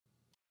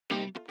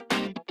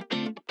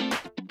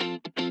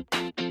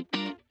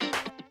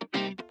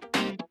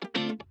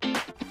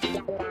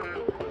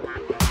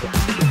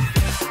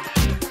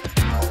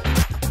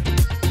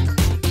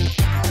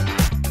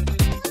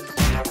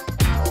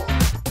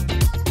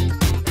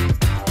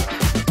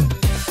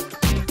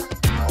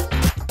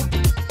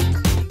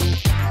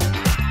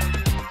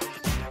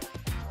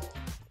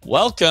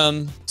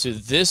Welcome to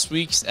this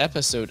week's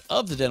episode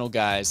of The Dental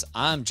Guys.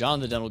 I'm John,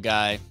 the Dental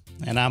Guy.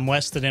 And I'm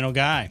Wes, the Dental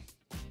Guy.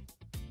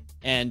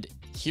 And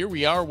here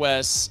we are,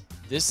 Wes.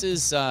 This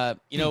is,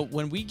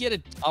 when we get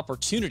an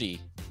opportunity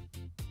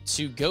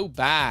to go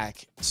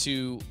back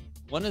to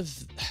one of,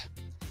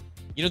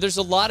 there's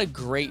a lot of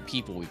great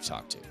people we've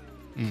talked to.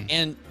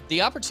 And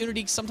the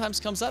opportunity sometimes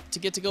comes up to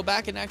get to go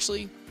back and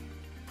actually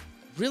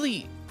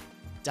really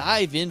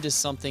dive into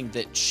something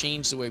that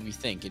changed the way we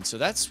think. And so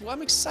that's why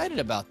I'm excited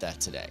about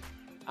that today.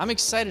 I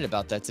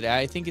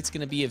think it's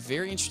going to be a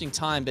very interesting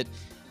time. But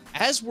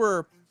as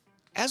we're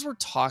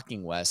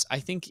talking, Wes, I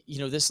think,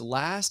 this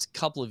last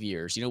couple of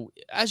years,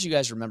 as you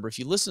guys remember, if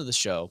you listen to the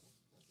show,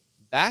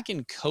 back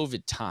in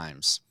COVID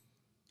times,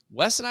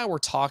 Wes and I were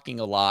talking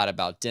a lot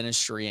about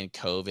dentistry and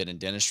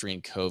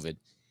COVID.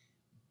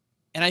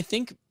 And I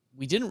think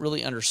we didn't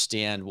really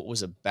understand what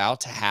was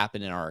about to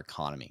happen in our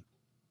economy.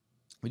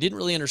 We didn't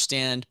really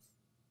understand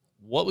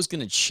what was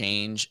going to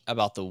change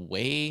about the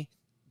way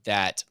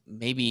that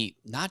maybe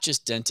not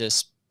just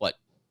dentists, but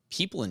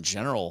people in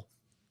general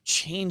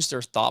changed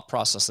their thought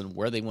process and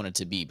where they wanted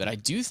to be. But I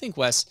do think,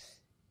 Wes,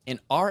 in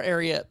our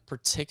area,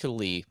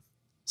 particularly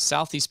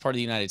southeast part of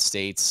the United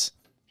States,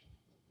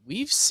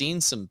 we've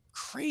seen some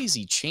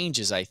crazy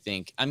changes, I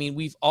think. I mean,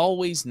 we've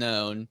always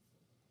known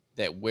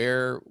that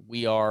where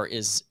we are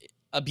is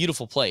a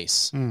beautiful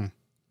place.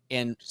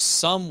 And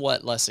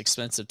somewhat less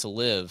expensive to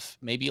live,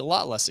 maybe a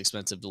lot less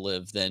expensive to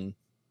live than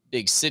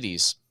big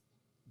cities.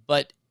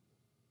 But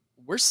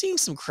we're seeing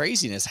some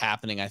craziness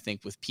happening, I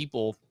think, with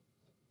people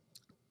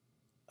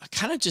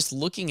kind of just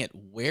looking at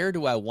where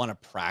do I want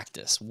to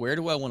practice? Where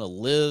do I want to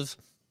live?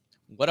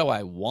 What do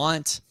I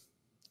want?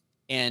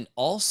 And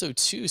also,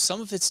 too, some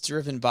of it's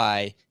driven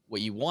by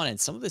what you want, and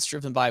some of it's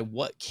driven by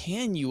what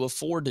can you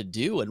afford to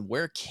do and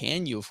where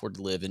can you afford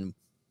to live and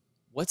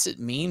what's it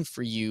mean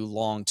for you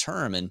long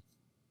term. And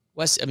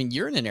Wes, I mean,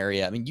 you're in an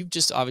area, you've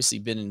just obviously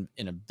been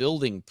in a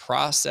building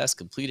process,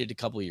 completed a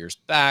couple of years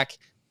back.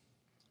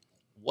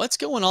 What's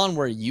going on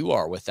where you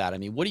are with that? I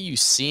mean, what are you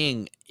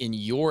seeing in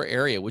your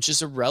area, which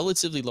is a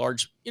relatively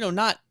large,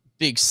 not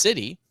big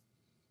city,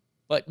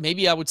 but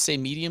maybe I would say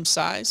medium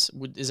size.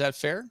 Is that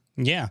fair?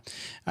 Yeah.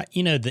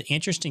 The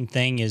interesting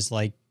thing is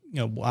I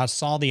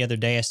saw the other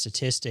day a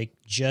statistic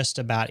just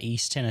about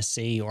East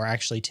Tennessee, or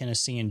actually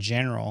Tennessee in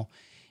general,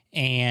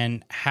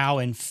 and how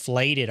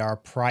inflated our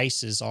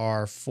prices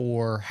are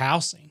for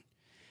housing.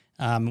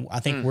 I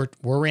think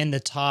we're in the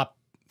top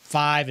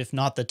 5, if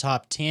not the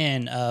top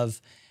 10,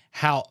 of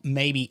how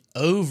maybe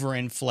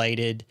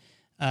overinflated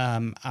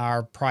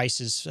our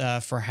prices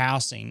for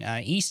housing.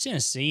 East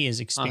Tennessee has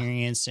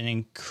experienced an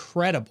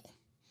incredible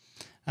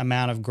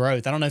amount of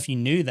growth. I don't know if you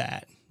knew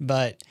that,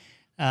 but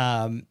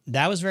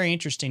that was very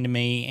interesting to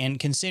me. And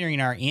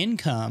considering our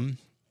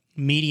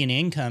median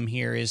income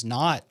here is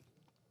not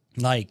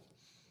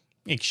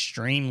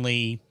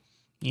extremely,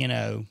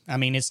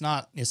 it's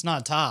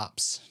not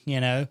tops,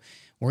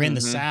 we're in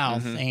the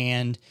South.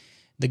 And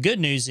the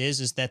good news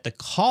is that the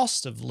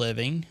cost of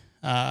living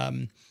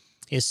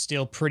is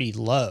still pretty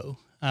low,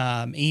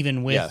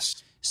 even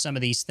with some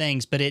of these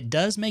things. But it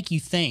does make you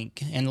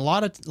think. And a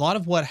lot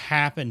of what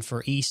happened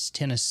for East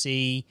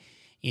Tennessee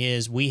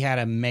is we had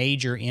a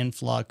major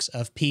influx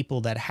of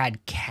people that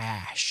had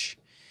cash.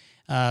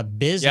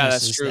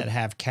 Businesses that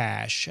have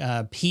cash,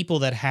 people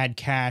that had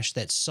cash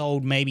that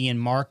sold maybe in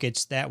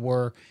markets that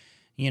were,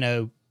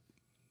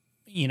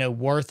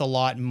 worth a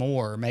lot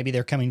more. Maybe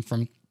they're coming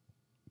from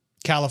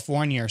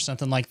California or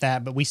something like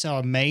that. But we saw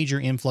a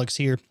major influx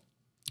here,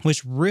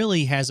 which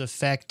really has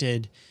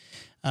affected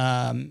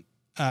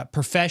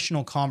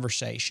professional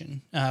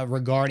conversation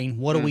regarding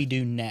what do we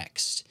do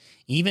next,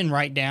 even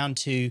right down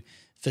to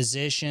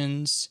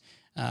physicians,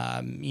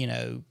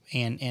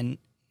 and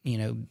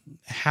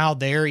how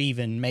they're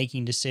even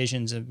making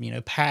decisions of,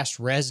 past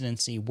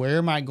residency. Where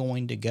am I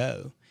going to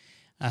go?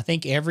 I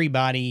think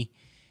everybody,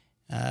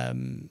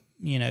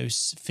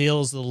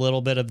 feels a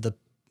little bit of the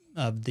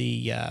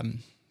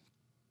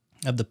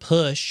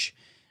push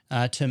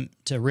to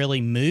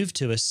really move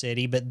to a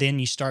city. But then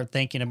you start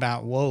thinking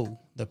about, whoa,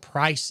 the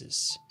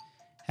prices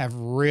have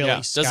really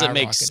skyrocketed. Does it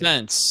make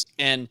sense?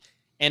 And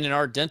in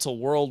our dental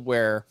world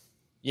where,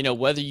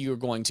 whether you're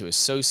going to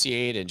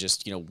associate and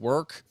just,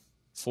 work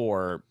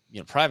for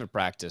private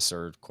practice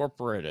or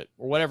corporate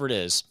or whatever it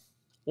is,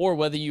 or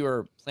whether you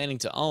are planning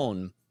to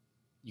own,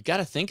 you got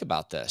to think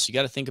about this. You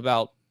got to think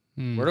about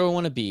where do I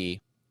want to be,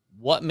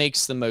 what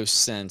makes the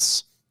most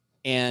sense,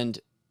 and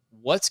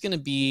what's going to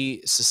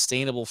be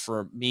sustainable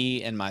for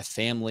me and my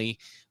family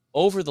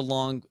over the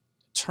long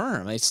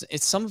term. It's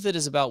some of it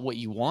is about what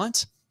you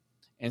want,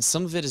 and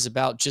some of it is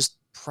about just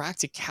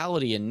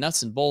practicality and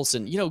nuts and bolts.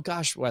 And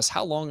gosh, Wes,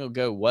 how long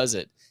ago was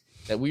it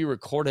that we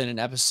recorded an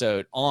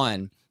episode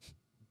on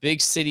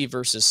big city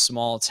versus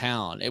small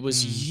town? It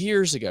was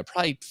years ago,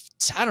 probably,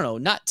 I don't know,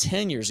 not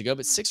 10 years ago,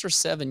 but 6 or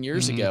 7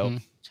 years ago,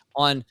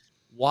 on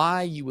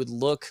why you would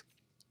look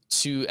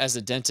to, as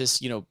a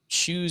dentist,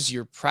 choose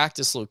your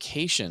practice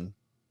location.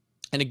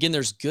 And again,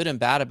 there's good and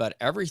bad about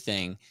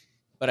everything,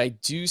 but I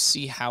do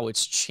see how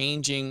it's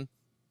changing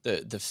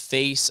the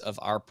face of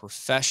our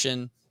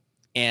profession.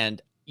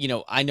 And,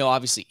 I know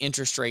obviously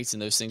interest rates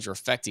and those things are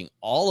affecting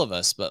all of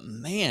us, but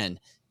man,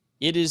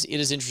 it is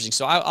interesting.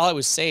 So all I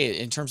would say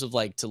in terms of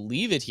like to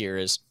leave it here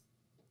is,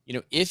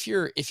 if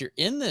you're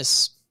in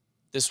this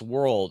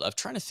world of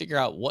trying to figure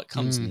out what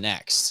comes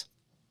next,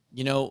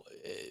 you know,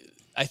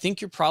 I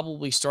think you're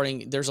probably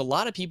starting. There's a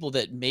lot of people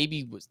that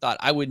maybe thought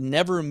I would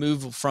never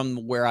move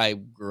from where I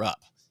grew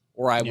up,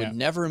 or I would Yeah.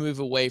 never move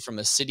away from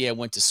a city I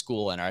went to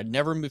school in, or I'd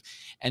never move.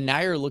 And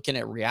now you're looking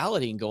at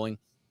reality and going,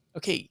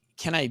 okay,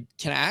 can I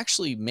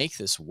actually make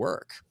this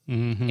work?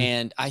 Mm-hmm.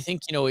 And I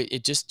think,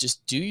 it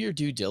just do your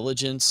due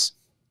diligence,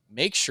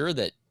 make sure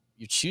that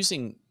you're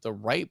choosing the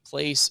right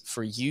place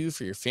for you,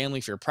 for your family,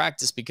 for your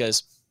practice,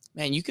 because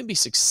man, you can be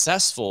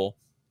successful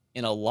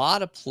in a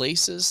lot of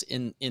places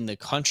in the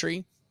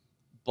country,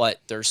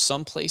 but there's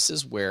some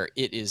places where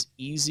it is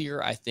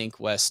easier, I think,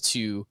 Wes,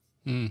 to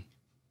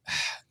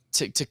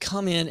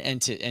come in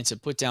and to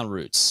put down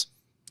roots.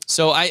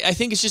 So I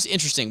think it's just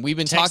interesting. We've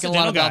been Text talking a the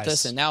lot dental about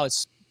this, guys. and now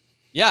it's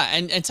yeah,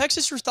 and text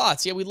us your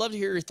thoughts. Yeah, we'd love to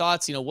hear your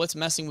thoughts. What's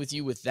messing with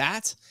you with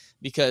that,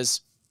 because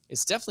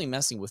it's definitely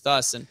messing with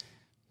us. And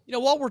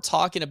while we're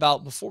talking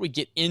about, before we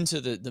get into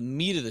the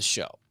meat of the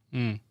show,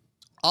 Mm.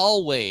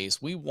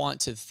 always we want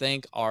to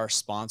thank our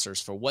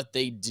sponsors for what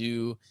they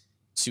do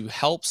to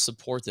help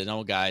support the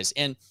dental guys.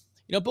 And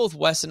both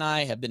Wes and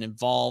I have been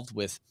involved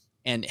with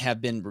and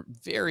have been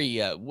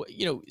very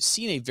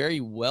seen a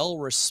very well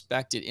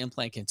respected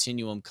implant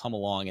continuum come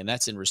along, and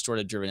that's in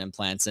restorative driven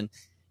implants. And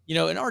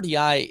an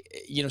RDI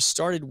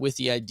started with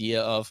the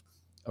idea of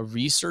a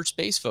research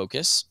based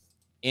focus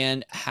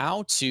and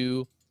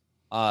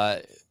uh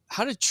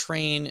how to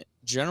train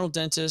general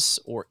dentists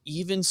or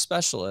even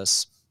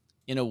specialists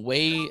in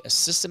a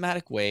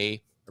systematic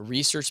way, a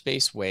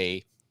research-based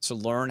way, to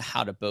learn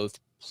how to both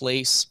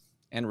place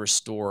and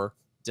restore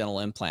dental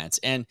implants.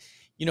 And,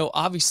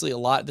 obviously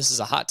this is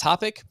a hot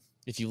topic.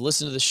 If you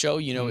listen to the show,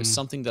 it's Mm.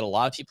 something that a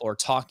lot of people are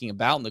talking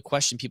about. And the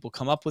question people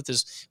come up with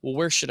is, well,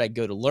 where should I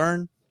go to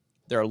learn?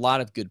 There are a lot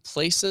of good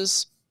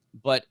places,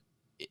 but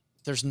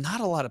there's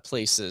not a lot of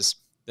places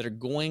that are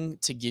going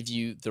to give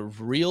you the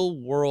real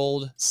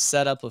world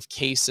setup of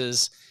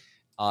cases.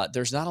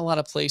 There's not a lot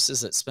of places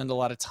that spend a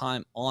lot of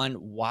time on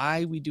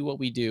why we do what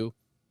we do.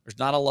 There's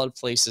not a lot of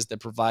places that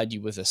provide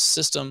you with a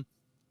system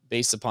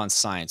based upon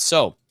science.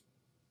 So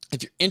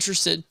if you're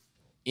interested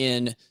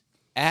in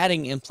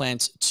adding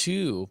implants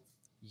to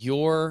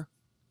your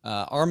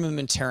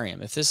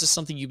armamentarium, if this is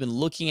something you've been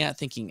looking at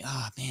thinking,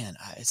 oh man,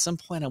 at some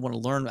point I want to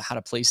learn how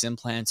to place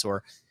implants,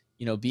 or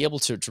be able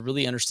to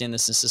really understand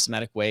this in a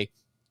systematic way,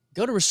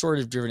 go to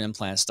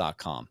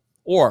restorativedrivenimplants.com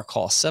or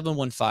call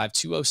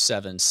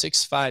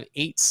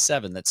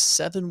 715-207-6587. That's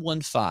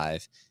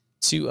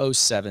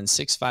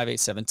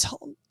 715-207-6587. Tell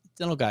them the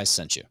dental guys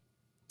sent you.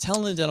 Tell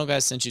them the dental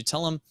guys sent you.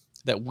 Tell them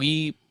that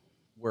we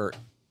were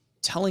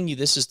telling you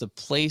this is the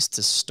place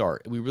to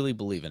start. We really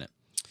believe in it.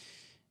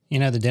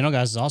 The Dental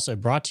Guys is also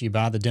brought to you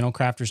by the Dental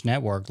Crafters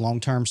Network,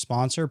 long-term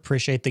sponsor.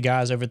 Appreciate the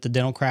guys over at the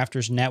Dental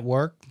Crafters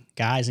Network,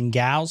 guys and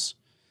gals.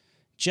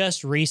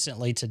 Just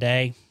recently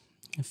today,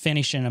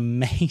 finished an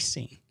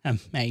amazing,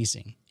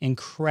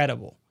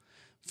 incredible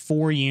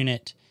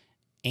 4-unit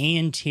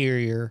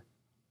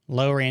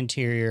lower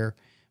anterior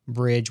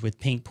bridge with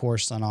pink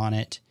porcelain on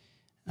it.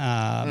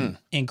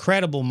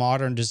 Incredible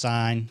modern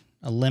design,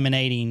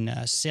 eliminating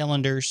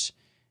cylinders,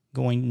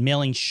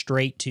 milling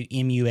straight to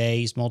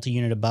MUAs,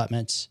 multi-unit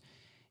abutments.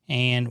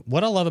 And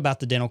what I love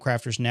about the Dental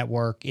Crafters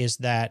Network is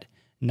that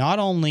not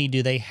only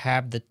do they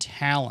have the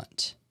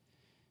talent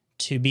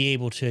to be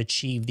able to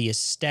achieve the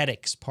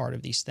aesthetics part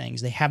of these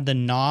things, they have the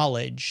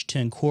knowledge to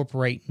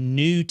incorporate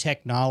new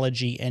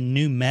technology and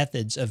new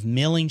methods of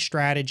milling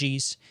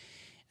strategies.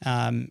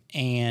 I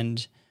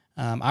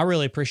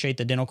really appreciate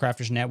the Dental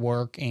Crafters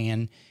Network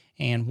and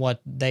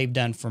what they've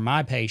done for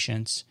my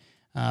patients.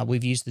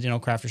 We've used the Dental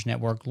Crafters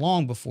Network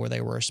long before they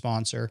were a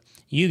sponsor.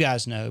 You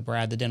guys know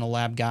Brad, the Dental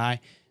Lab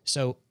guy.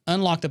 So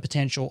unlock the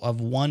potential of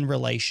one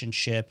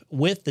relationship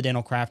with the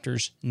Dental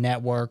Crafters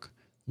Network,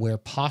 where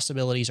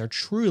possibilities are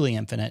truly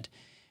infinite.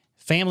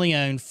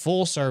 Family-owned,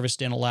 full-service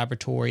dental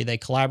laboratory. They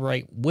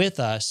collaborate with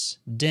us,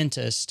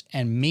 dentists,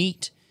 and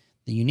meet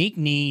the unique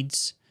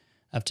needs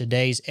of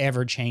today's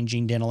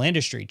ever-changing dental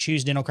industry.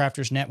 Choose Dental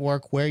Crafters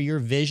Network, where your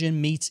vision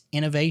meets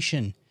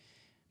innovation.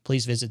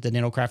 Please visit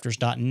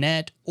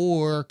thedentalcrafters.net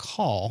or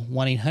call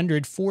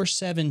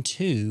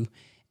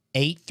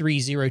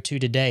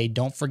 1-800-472-8302 today.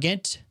 Don't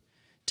forget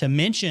to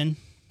mention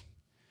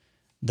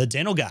the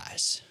Dental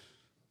Guys,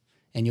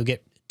 and you'll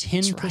get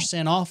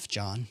 10% off,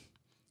 John,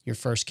 your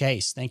first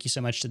case. Thank you so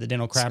much to the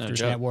Dental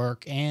Crafters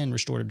Network and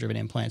Restorative Driven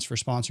Implants for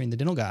sponsoring the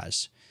Dental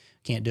Guys.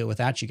 Can't do it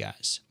without you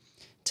guys.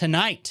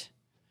 Tonight,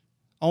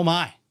 oh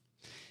my,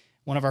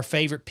 one of our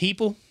favorite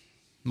people,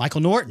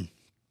 Michael Norton,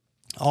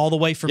 all the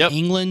way from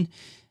England.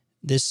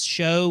 This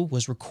show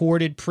was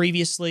recorded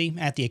previously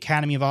at the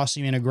Academy of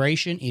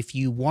Osseointegration. If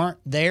you weren't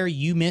there,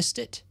 you missed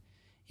it.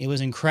 It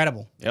was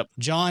incredible. Yep.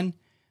 John,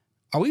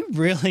 are we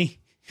really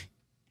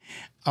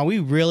are we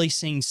really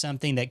seeing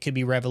something that could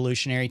be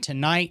revolutionary?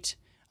 Tonight,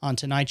 on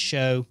tonight's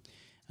show,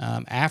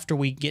 after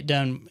we get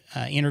done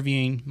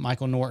interviewing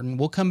Michael Norton,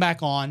 we'll come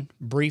back on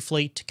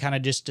briefly to kind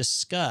of just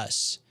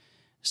discuss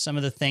some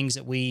of the things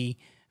that we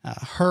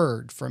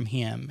heard from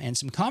him and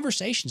some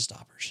conversation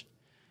stoppers,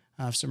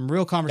 some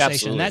real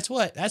conversation.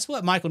 Absolutely. And that's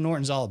what Michael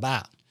Norton's all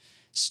about,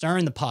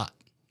 stirring the pot.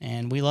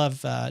 And we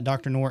love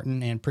Dr.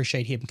 Norton and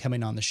appreciate him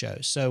coming on the show.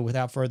 So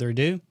without further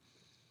ado,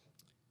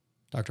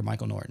 Dr.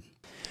 Michael Norton.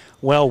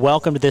 Well,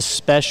 welcome to this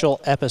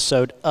special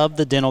episode of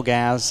The Dental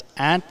Guys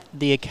at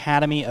the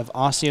Academy of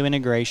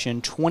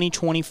Osseointegration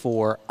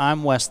 2024.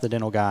 I'm Wes, the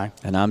Dental Guy.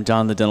 And I'm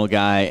Jon, the Dental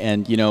Guy.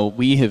 And, you know,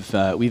 we've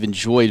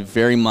enjoyed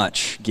very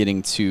much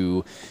getting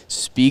to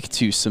speak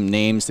to some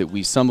names that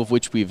some of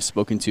which we've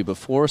spoken to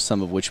before,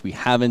 some of which we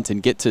haven't,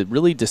 and get to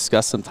really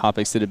discuss some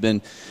topics that have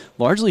been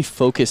largely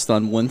focused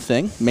on one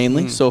thing,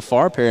 mainly so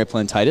far,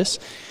 periimplantitis.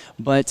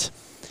 But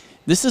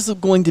this is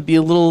going to be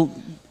a little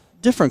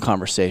different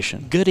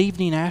conversation. Good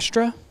evening,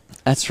 Astra.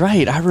 That's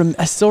right.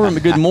 I still remember.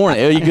 Good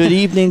morning. Good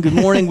evening. Good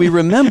morning. We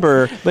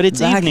remember, but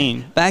it's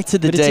evening. Back to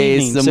the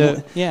days.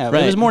 Right.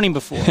 It was morning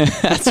before.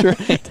 That's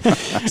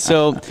right.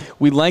 So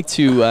we'd like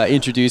to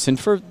introduce, and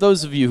for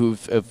those of you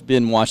who've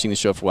been watching the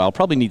show for a while,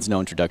 probably needs no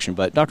introduction,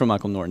 but Dr.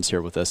 Michael Norton's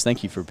here with us.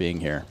 Thank you for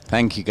being here.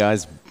 Thank you,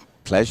 guys.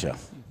 Pleasure.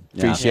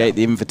 Appreciate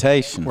the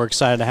invitation. We're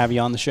excited to have you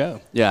on the show.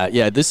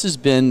 Yeah. This has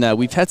been,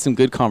 we've had some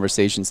good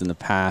conversations in the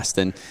past.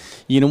 And,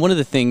 you know, one of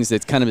the things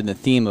that's kind of been the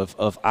theme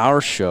of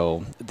our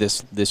show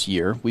this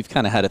year, we've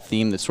kind of had a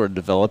theme that sort of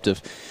developed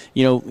of,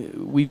 you know,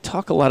 we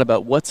talk a lot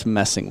about what's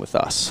messing with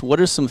us. What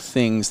are some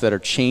things that are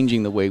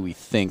changing the way we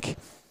think?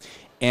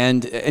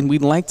 And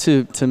we'd like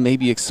to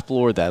maybe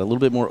explore that a little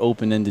bit more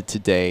open-ended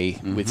today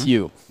with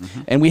you.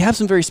 And we have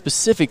some very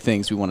specific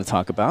things we want to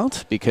talk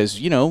about because,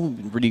 you know,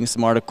 reading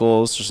some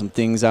articles or some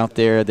things out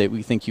there that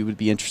we think you would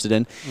be interested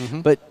in.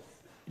 But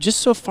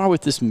just so far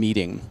with this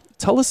meeting,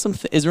 tell us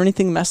is there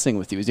anything messing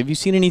with you? Have you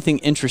seen anything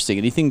interesting,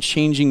 anything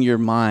changing your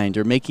mind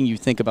or making you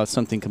think about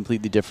something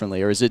completely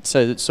differently? Or is it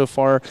so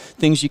far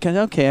things you can,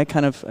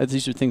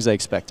 these are things I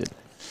expected?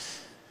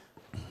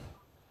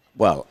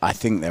 Well, I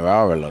think there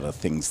are a lot of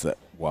things that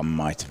one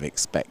might have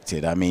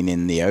expected. I mean,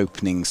 in the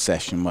opening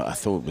session, I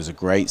thought it was a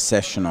great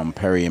session on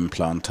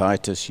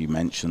periimplantitis. You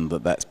mentioned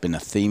that that's been a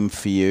theme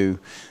for you.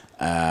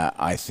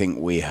 I think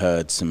we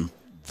heard some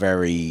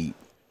very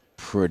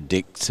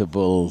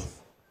predictable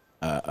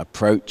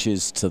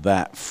approaches to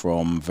that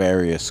from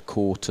various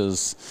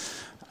quarters.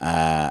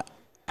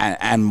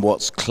 And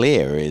what's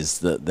clear is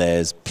that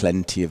there's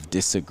plenty of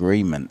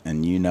disagreement,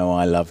 and you know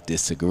I love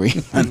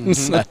disagreement.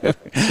 So.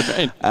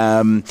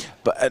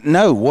 But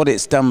no, what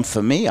it's done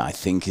for me, I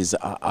think, is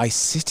I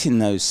sit in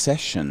those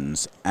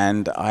sessions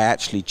and I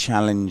actually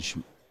challenge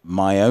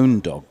my own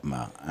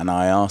dogma, and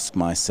I ask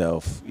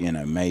myself, you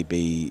know,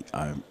 maybe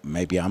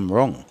I'm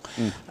wrong.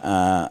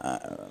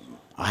 I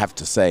have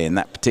to say, in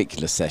that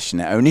particular session,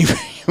 it only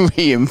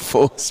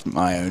reinforced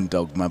my own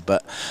dogma,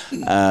 but.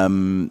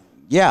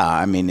 Yeah,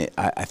 I mean,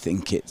 I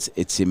think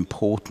it's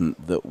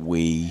important that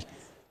we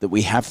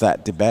have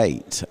that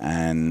debate,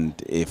 and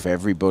if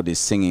everybody's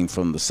singing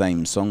from the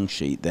same song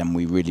sheet, then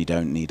we really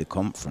don't need a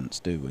conference,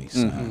 do we?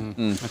 So.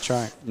 That's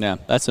right. Yeah,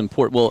 that's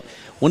important. Well,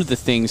 one of the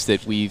things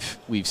that we've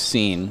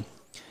seen,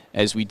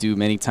 as we do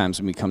many times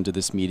when we come to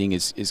this meeting,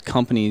 is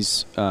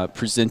companies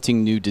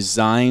presenting new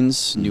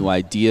designs, new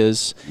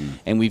ideas,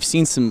 and we've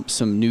seen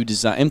some new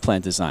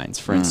implant designs,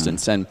 for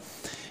instance, and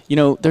you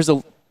know,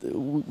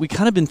 we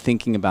kind of been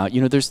thinking about, you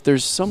know,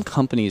 there's some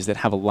companies that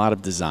have a lot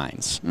of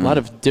designs, a lot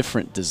of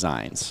different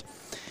designs.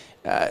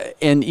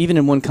 And even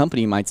in one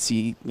company, you might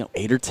see, you know,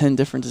 8 or 10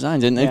 different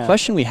designs. And the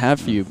question we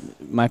have for you,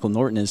 Michael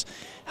Norton, is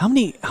how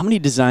many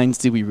designs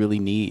do we really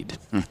need?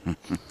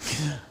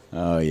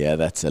 Oh, yeah,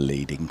 that's a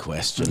leading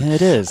question. Yeah,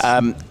 it is.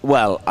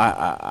 Well,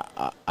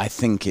 I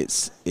think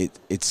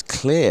it's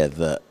clear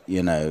that,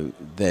 you know,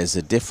 there's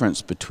a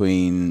difference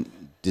between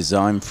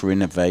design for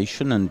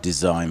innovation and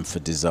design for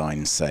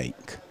design's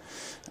sake.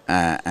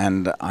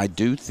 And I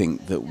do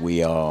think that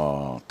we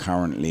are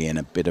currently in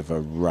a bit of a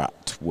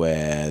rut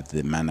where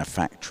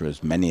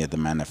many of the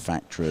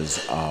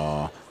manufacturers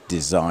are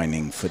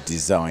designing for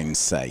design's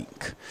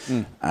sake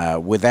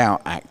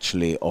without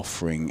actually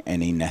offering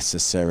any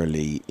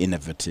necessarily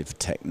innovative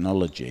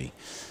technology.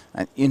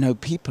 And, you know,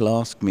 people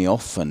ask me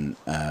often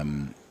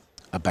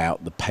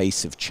about the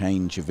pace of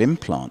change of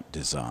implant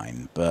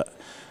design, but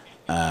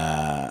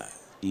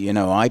you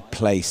know, I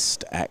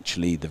placed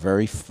actually the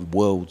very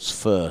world's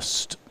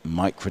first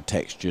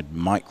microtextured,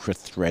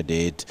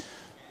 microthreaded,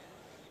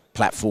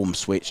 platform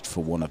switched,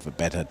 for want of a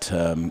better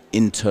term,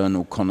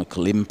 internal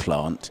conical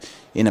implant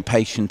in a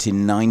patient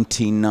in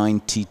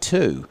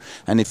 1992.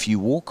 And if you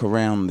walk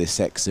around this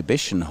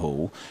exhibition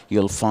hall,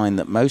 you'll find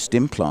that most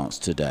implants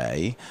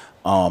today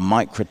are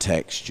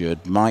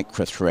microtextured,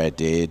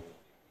 microthreaded,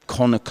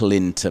 conical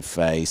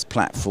interface,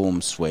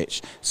 platform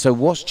switch. So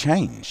what's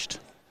changed?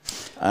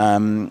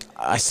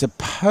 I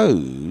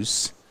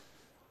suppose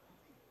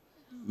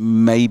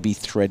maybe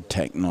thread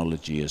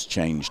technology has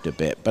changed a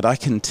bit, but I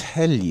can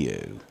tell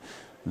you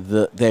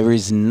that there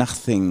is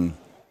nothing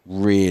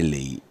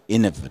really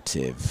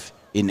innovative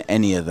in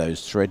any of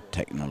those thread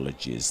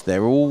technologies.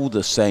 They're all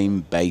the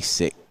same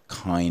basic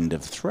kind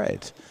of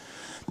thread.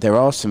 There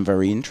are some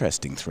very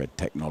interesting thread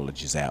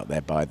technologies out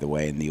there, by the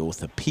way, in the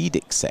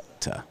orthopedic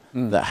sector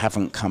that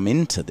haven't come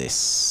into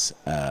this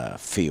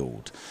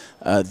field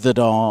that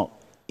are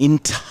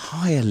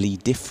entirely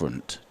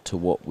different to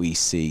what we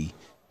see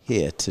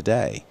here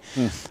today.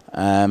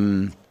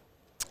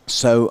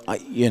 So,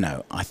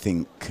 I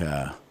think,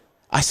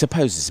 I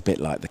suppose it's a bit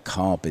like the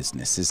car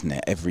business, isn't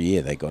it? Every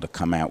year they got to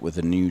come out with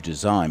a new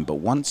design, but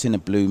once in a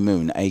blue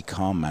moon, a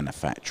car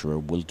manufacturer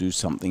will do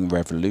something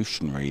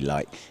revolutionary,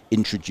 like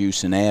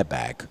introduce an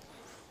airbag,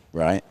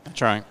 right?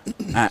 That's right.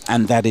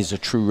 And that is a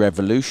true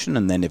revolution,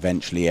 and then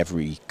eventually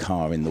every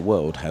car in the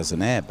world has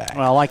an airbag.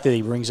 Well, I like that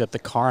he brings up the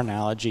car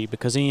analogy,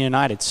 because in the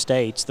United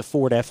States, the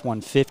Ford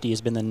F-150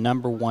 has been the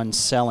 #1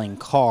 selling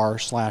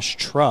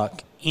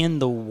car/truck in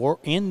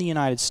the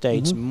United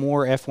States.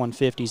 More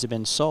F-150s have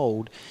been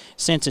sold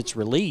since its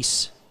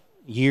release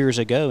years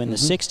ago in the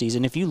 60s.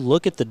 And if you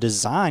look at the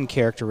design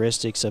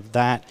characteristics of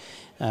that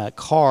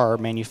car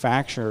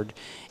manufactured,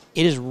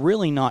 it has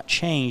really not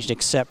changed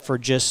except for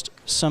just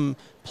some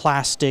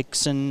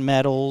plastics and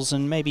metals,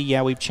 and maybe,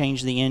 we've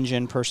changed the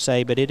engine per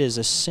se, but it is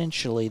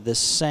essentially the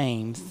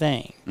same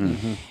thing.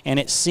 And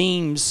it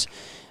seems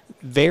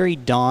very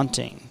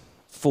daunting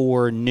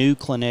for new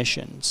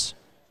clinicians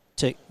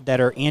that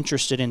are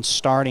interested in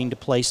starting to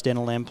place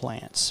dental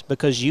implants,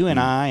 because you and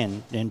I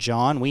and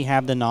John, we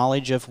have the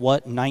knowledge of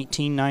what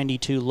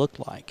 1992 looked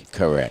like.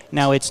 Correct.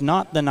 Now, it's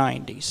not the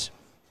 90s.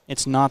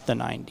 It's not the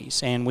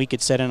 90s, and we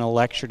could sit in a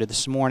lecture to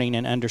this morning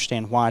and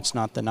understand why it's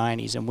not the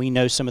 90s, and we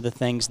know some of the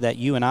things that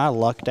you and I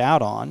lucked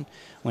out on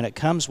when it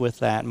comes with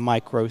that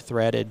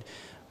micro-threaded,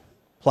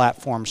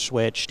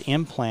 platform-switched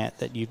implant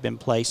that you've been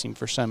placing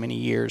for so many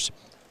years.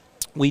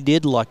 We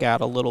did luck out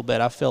a little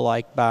bit, I feel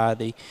like, by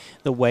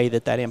the way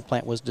that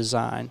implant was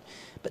designed.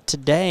 But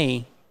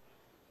today,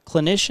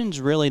 clinicians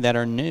really that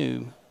are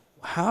new,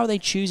 how are they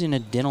choosing a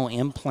dental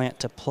implant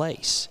to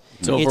place?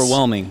 It's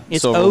overwhelming.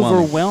 It's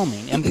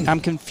overwhelming. And I'm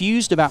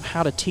confused about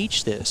how to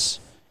teach this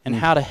and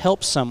how to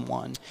help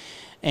someone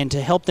and to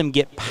help them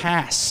get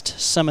past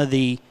some of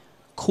the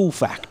cool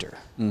factor.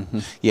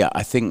 Yeah,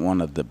 I think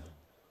one of the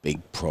big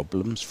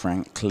problems,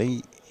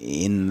 frankly,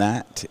 in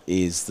that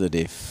is that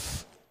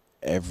if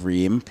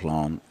every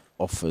implant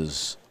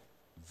offers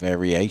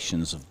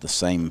variations of the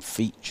same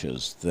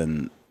features,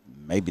 then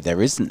maybe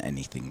there isn't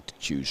anything to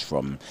choose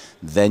from.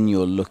 Then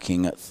you're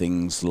looking at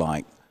things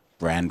like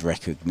brand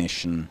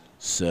recognition,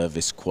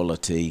 service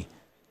quality.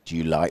 Do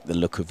you like the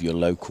look of your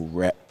local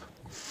rep?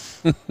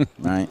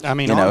 Right? I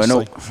mean,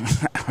 honestly.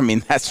 I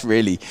mean, that's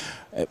really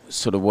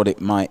sort of what it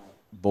might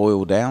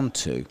boil down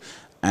to.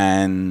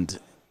 And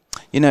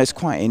it's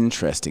quite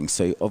interesting.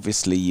 So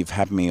obviously you've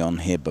had me on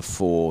here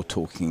before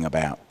talking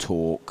about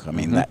talk. I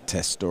mean, that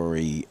test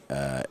story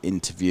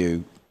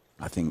interview,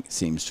 I think,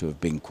 seems to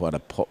have been quite a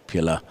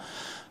popular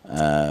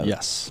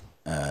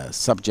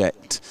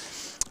subject.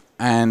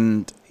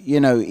 And,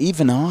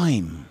 even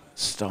I'm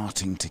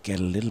starting to get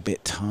a little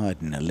bit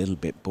tired and a little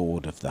bit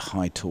bored of the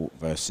high torque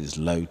versus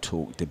low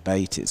torque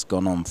debate. It's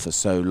gone on for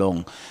so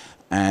long.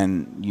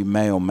 And you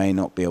may or may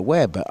not be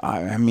aware, but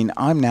I mean,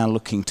 I'm now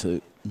looking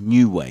to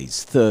new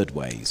ways, third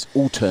ways,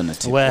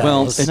 alternative ways.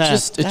 Well, it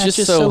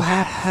just so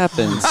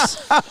happens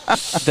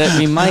that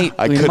we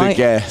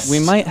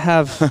might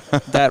have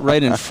that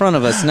right in front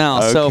of us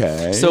now.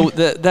 Okay. So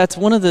that's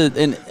one of the,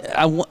 and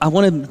I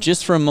want to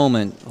just for a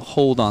moment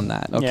hold on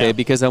that, okay?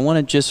 Because I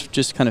want to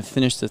just kind of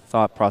finish the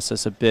thought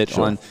process a bit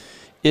on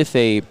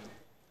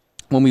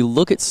when we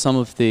look at some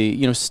of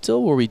the,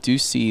 still where we do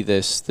see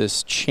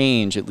this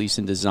change, at least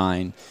in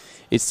design,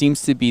 it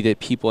seems to be that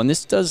people, and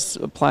this does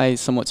apply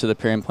somewhat to the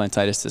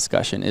periimplantitis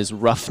discussion, is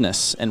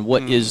roughness and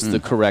what is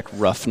the correct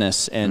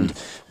roughness and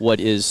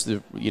what is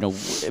the,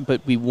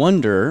 but we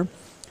wonder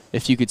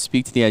if you could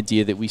speak to the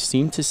idea that we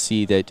seem to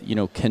see that,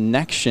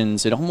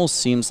 connections, it almost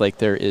seems like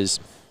there is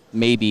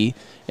maybe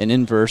an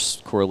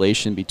inverse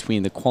correlation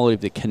between the quality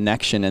of the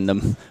connection and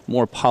the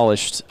more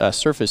polished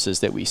surfaces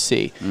that we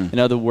see. In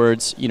other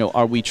words,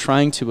 are we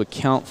trying to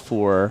account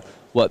for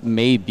what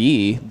may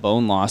be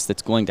bone loss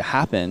that's going to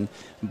happen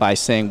by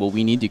saying, well,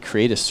 we need to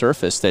create a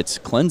surface that's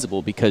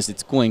cleansable because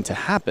it's going to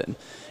happen?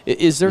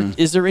 Is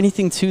there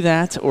anything to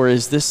that, or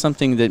is this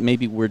something that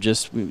maybe we're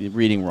just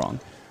reading wrong?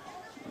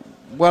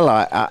 Well,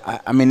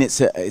 I mean, it's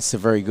a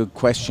very good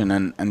question,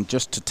 and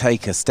just to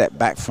take a step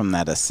back from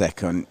that a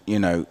second,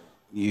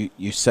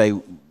 you say,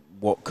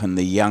 what can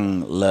the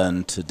young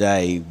learn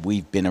today?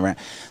 We've been around.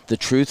 The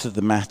truth of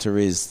the matter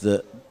is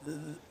that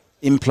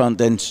implant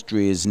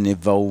dentistry is an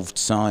evolved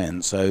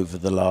science over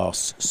the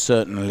last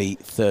certainly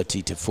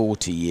 30 to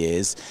 40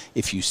 years,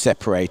 if you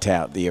separate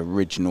out the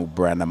original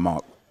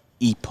Brandemark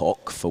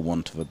epoch, for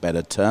want of a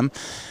better term.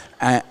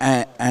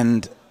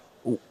 And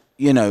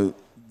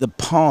the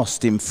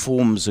past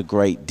informs a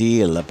great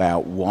deal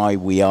about why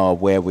we are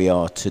where we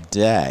are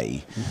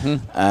today.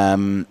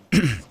 And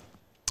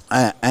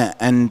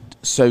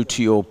so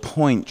to your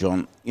point,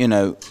 John,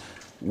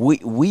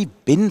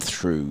 we've been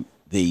through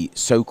the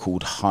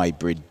so-called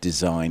hybrid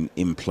design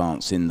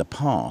implants in the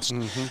past.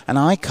 And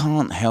I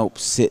can't help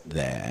sit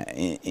there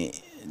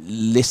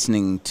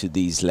listening to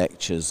these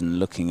lectures and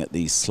looking at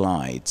these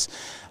slides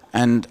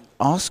and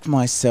ask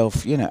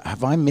myself,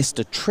 have I missed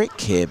a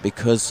trick here?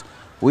 Because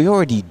we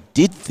already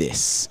did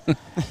this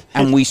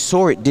and we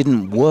saw it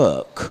didn't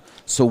work.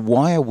 So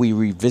why are we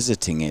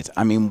revisiting it?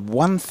 I mean,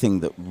 one thing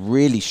that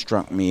really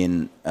struck me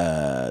in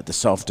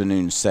this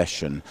afternoon's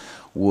session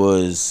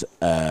was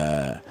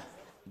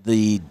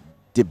the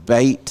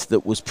debate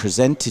that was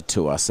presented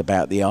to us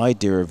about the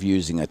idea of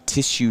using a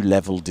tissue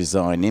level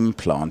design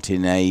implant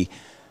in a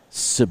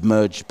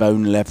submerged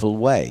bone level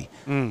way.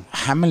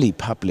 Hammerly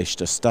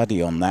published a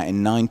study on that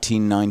in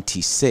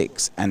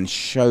 1996 and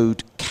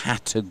showed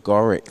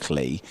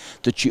categorically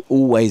that you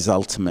always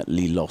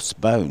ultimately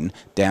lost bone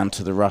down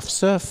to the rough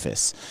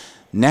surface.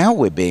 Now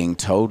we're being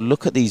told,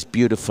 look at these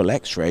beautiful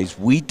x-rays,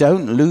 we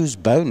don't lose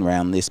bone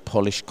around this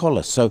polished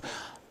collar. So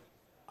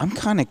I'm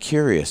kind of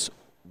curious,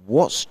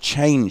 what's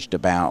changed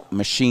about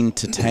machine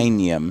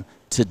titanium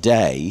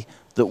today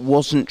that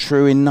wasn't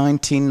true in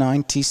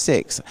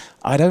 1996?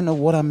 I don't know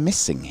what I'm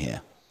missing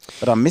here,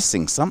 but I'm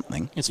missing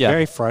something. It's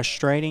very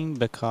frustrating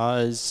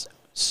because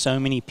so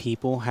many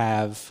people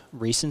have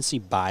recency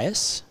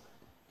bias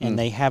and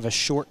they have a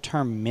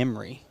short-term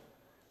memory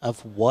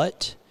of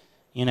what,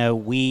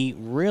 we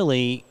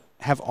really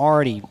have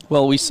already.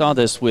 Well, we saw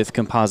this with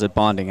composite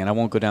bonding, and I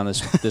won't go down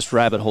this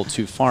rabbit hole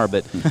too far,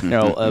 but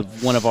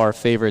one of our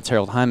favorites,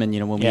 Harold Hyman,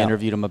 when we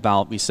interviewed him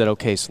we said,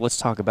 okay, so let's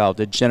talk about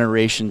the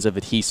generations of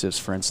adhesives,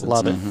 for instance.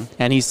 Love it.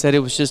 And he said it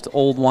was just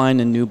old wine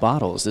in new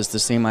bottles. It's the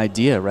same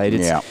idea, right?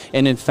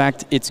 And in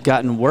fact, it's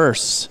gotten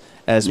worse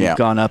as we've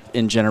gone up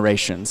in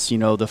generations.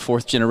 The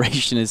fourth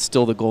generation is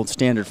still the gold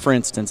standard, for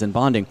instance, in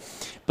bonding.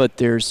 But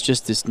there's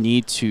just this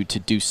need to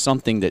do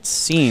something that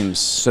seems...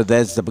 So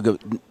there's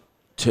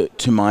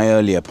to my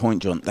earlier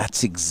point, John,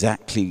 that's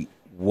exactly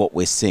what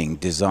we're seeing.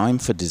 Design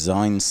for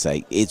design's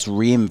sake. It's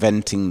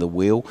reinventing the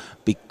wheel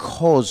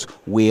because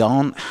we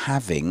aren't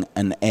having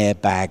an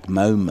airbag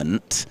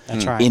moment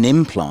in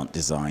implant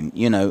design,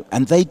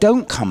 and they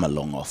don't come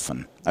along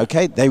often.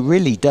 Okay, they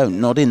really don't.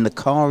 Not in the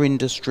car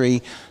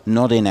industry,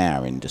 not in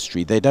our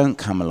industry. They don't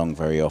come along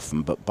very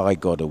often, but by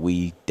God, are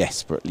we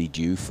desperately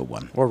due for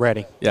one. We're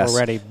ready. Yes. We're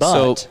ready.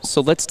 But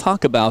so let's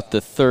talk about the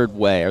third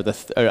way, or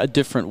a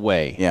different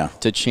way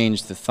to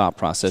change the thought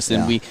process.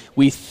 And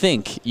we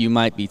think you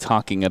might be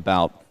talking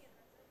about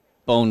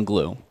bone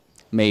glue,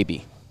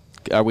 maybe.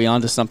 Are we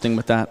onto something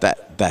with that?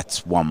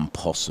 That's one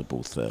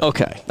possible third.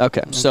 Okay.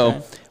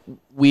 So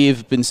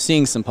we've been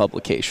seeing some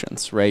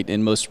publications, right?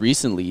 And most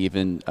recently,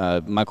 even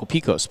Michael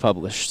Picos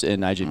published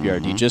in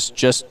IJBRD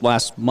just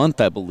last month,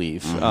 I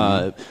believe,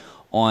 on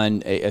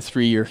a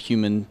 3-year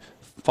human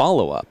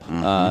follow-up.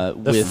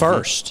 the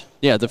first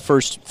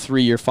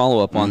 3-year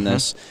follow-up on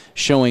this,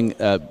 showing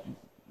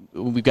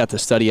we've got the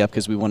study up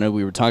because we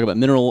were talking about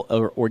mineral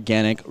or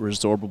organic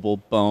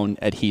resorbable bone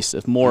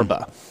adhesive,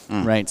 MORBA,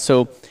 right?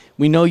 So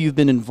we know you've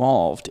been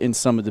involved in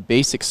some of the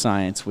basic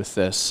science with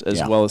this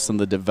as well as some of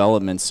the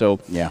development. So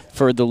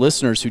for the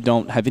listeners who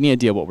don't have any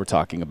idea what we're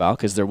talking about,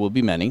 because there will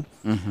be many,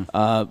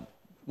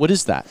 what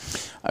is that?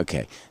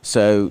 Okay,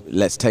 so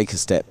let's take a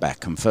step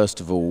back and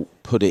first of all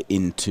put it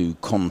into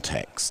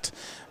context.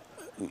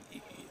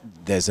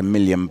 There's a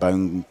million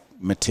bone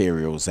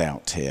materials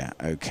out here,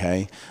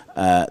 okay?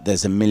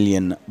 There's a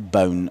million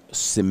bone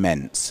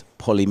cements.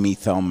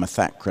 Polymethyl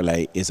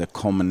methacrylate is a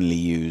commonly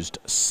used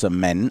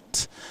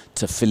cement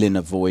to fill in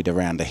a void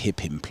around a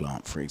hip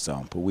implant, for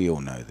example. We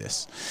all know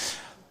this.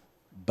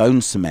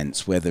 Bone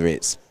cements, whether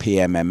it's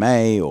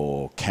PMMA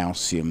or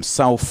calcium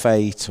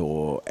sulfate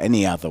or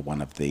any other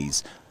one of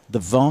these, the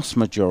vast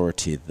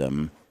majority of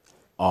them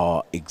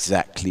are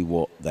exactly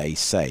what they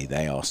say.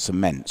 They are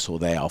cements or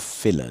they are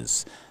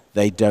fillers.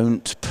 They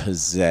don't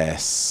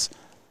possess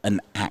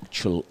an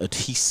actual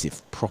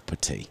adhesive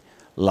property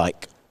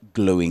like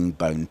gluing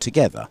bone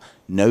together.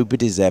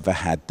 Nobody's ever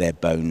had their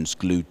bones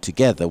glued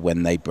together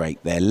when they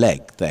break their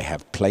leg. They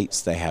have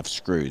plates, they have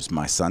screws.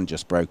 My son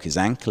just broke his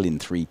ankle in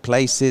 3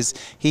 places.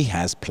 He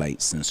has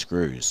plates and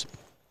screws.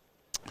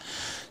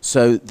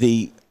 So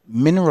the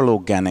mineral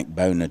organic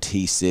bone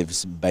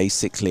adhesives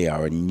basically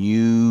are a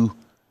new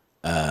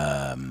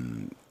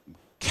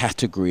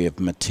category of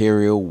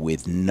material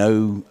with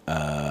no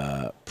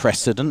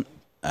precedent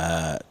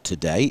to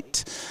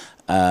date.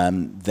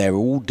 They're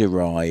all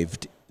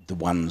derived, the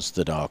ones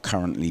that are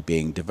currently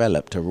being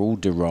developed are all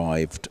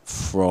derived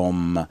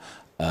from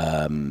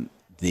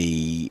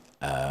the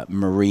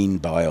marine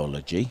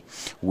biology.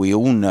 We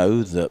all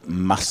know that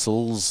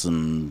mussels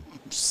and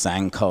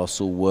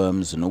sandcastle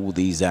worms and all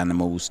these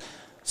animals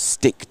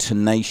stick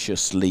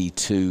tenaciously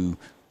to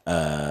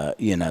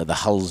the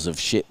hulls of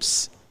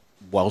ships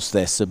whilst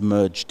they're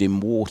submerged in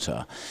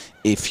water.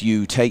 If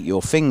you take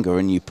your finger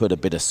and you put a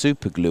bit of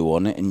super glue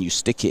on it and you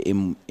stick it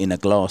in a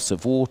glass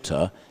of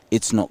water,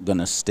 it's not going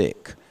to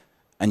stick.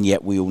 And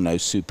yet we all know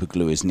super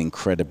glue is an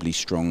incredibly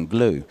strong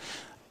glue.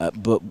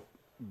 But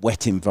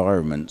wet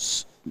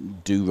environments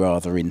do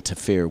rather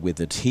interfere with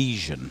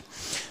adhesion.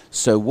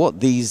 So what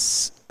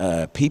these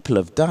people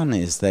have done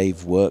is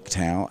they've worked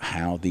out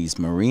how these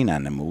marine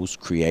animals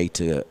create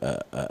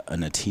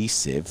an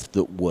adhesive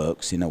that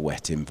works in a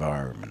wet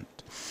environment.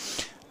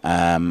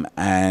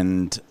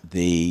 And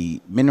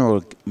the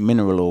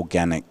mineral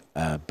organic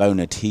bone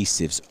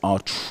adhesives are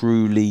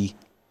truly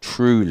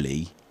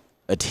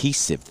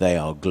adhesive. They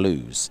are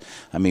glues.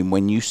 I mean,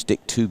 when you stick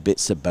two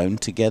bits of bone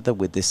together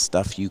with this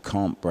stuff, you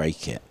can't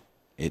break it.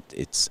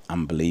 It's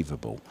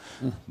unbelievable.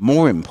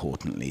 More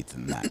importantly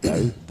than that,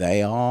 though,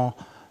 they are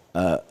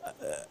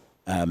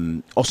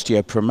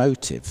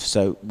osteopromotive.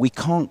 So we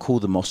can't call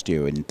them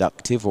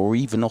osteoinductive or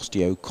even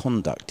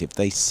osteoconductive.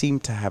 They seem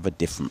to have a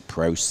different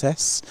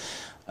process.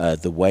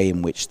 The way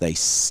in which they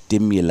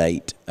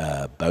stimulate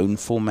bone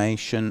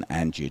formation,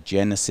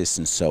 angiogenesis,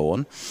 and so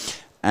on.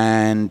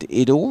 And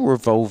it all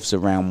revolves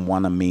around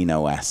one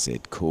amino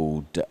acid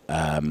called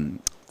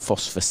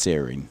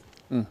phosphoserine.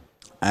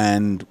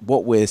 And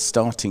what we're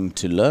starting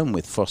to learn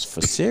with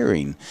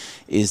phosphoserine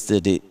is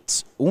that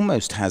it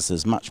almost has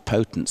as much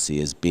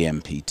potency as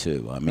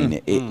BMP2. I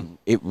mean,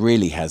 it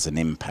really has an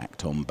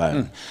impact on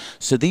bone.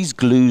 So these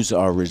glues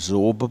are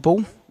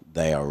resorbable.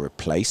 They are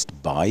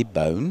replaced by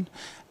bone.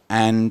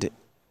 And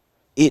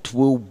it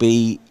will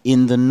be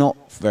in the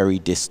not very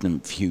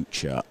distant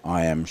future,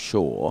 I am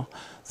sure,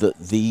 that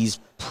these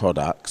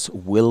products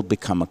will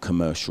become a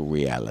commercial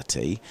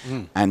reality.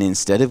 And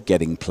instead of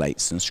getting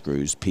plates and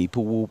screws,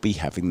 people will be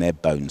having their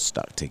bones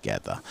stuck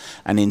together.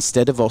 And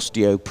instead of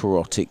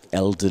osteoporotic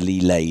elderly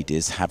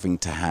ladies having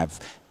to have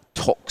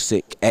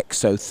toxic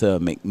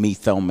exothermic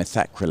methyl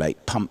methacrylate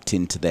pumped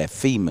into their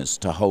femurs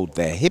to hold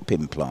their hip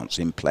implants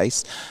in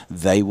place,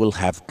 they will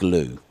have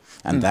glue.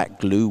 And that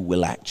glue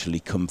will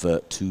actually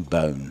convert to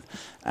bone.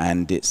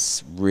 And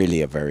it's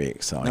really a very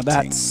exciting...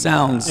 Now that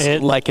sounds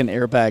like an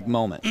airbag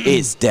moment.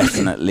 It's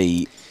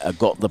definitely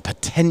got the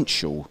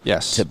potential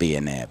to be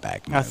an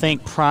airbag moment. I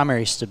think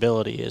primary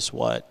stability is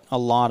what a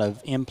lot of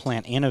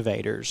implant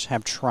innovators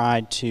have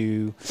tried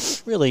to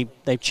really...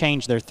 They've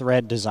changed their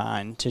thread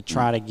design to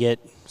try to get...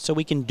 So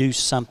we can do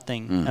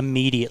something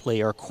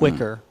immediately or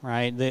quicker,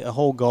 right? The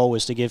whole goal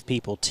was to give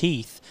people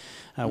teeth,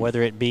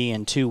 whether it be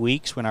in 2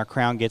 weeks when our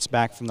crown gets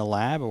back from the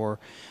lab, or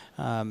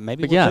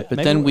maybe. But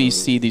then we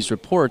see these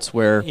reports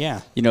where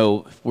you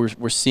know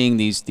we're seeing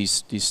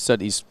these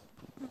studies,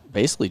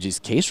 basically these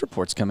case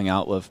reports coming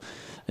out of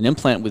an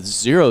implant with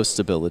zero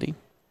stability,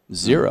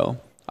 zero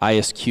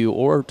ISQ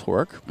or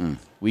torque.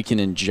 We can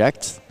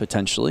inject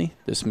potentially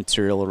this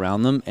material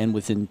around them, and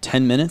within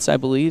 10 minutes, I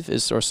believe,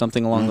 or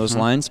something along those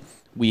lines,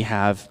 we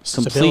have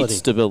complete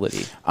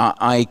stability.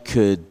 I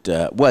could,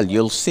 well,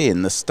 you'll see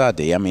in the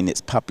study, I mean,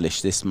 it's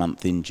published this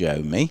month in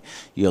JOMI,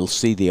 you'll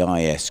see the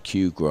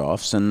ISQ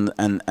graphs, and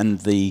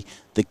the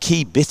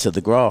key bit of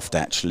the graph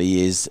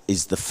actually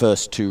is the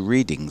first two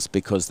readings,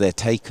 because they're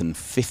taken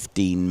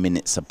 15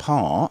 minutes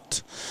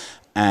apart,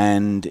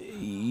 and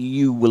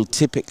you will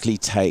typically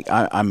take,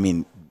 I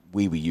mean,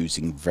 we were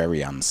using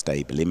very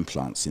unstable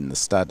implants in the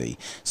study,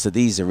 so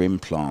these are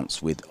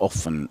implants with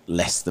often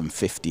less than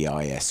 50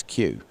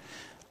 ISQ.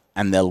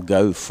 And they'll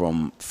go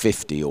from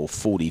 50 or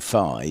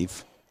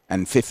 45,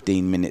 and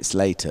 15 minutes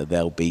later,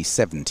 they'll be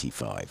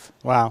 75.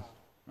 Wow.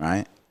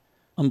 Right?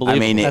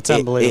 Unbelievable. I mean, that's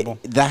unbelievable.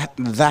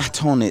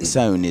 That on its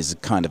own is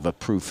kind of a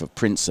proof of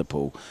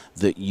principle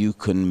that you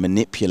can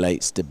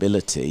manipulate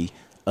stability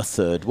a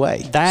third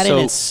way. That in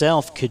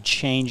itself could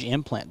change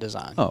implant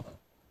design. Oh.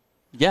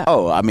 Yeah.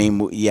 Oh, I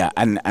mean, yeah,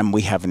 and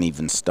we haven't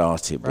even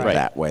started with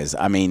that, Wes.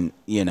 I mean,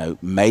 you know,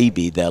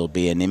 maybe there'll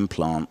be an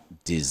implant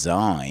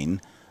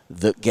design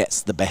that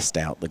gets the best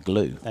out the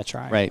glue. That's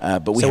right. Right.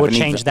 But we so haven't we'll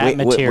change that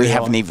material. We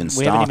haven't even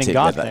started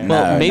with it.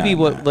 Well, maybe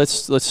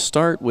let's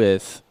start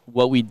with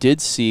what we did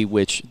see,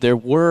 which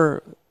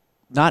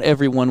not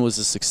everyone was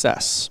a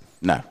success.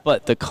 No.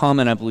 But the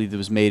comment I believe that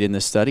was made in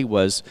this study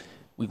was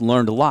we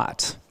learned a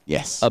lot.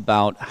 Yes.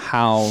 About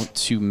how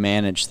to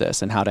manage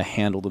this and how to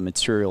handle the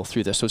material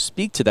through this. So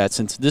speak to that,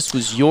 since this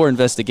was your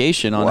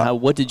investigation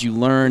on what did you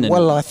learn?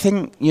 Well, I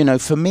think, you know,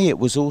 for me it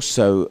was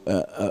also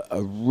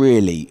a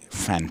really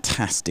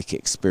fantastic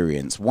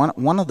experience.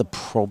 One of the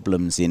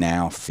problems in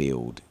our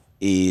field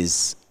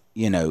is,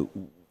 you know,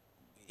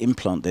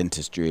 implant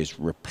dentistry is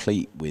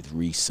replete with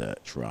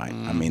research, right?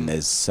 I mean,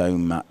 there's so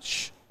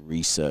much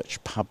research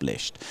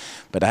published,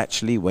 but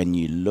actually when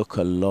you look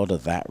a lot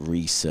of that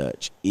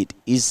research, it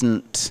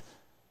isn't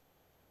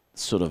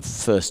sort of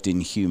first in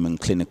human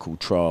clinical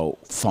trial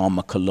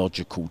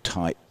pharmacological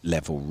type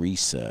level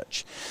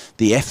research.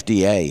 The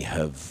FDA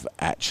have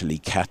actually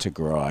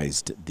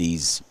categorized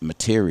these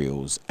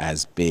materials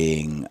as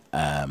being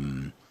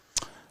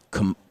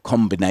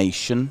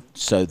combination,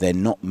 so they're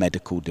not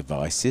medical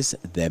devices,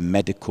 they're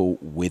medical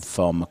with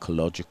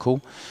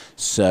pharmacological.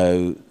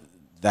 So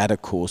that,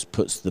 of course,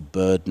 puts the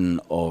burden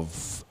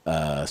of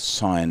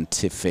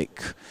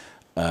scientific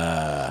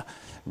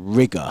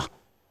rigor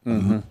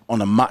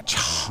on a much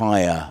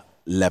higher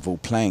level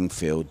playing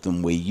field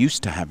than we're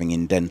used to having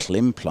in dental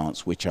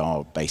implants, which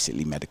are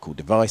basically medical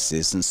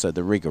devices, and so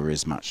the rigor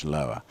is much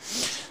lower.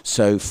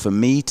 So for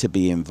me to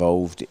be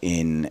involved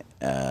in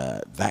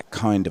that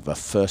kind of a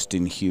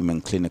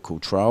first-in-human clinical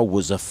trial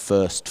was a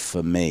first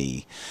for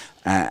me.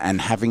 And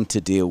having to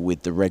deal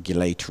with the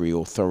regulatory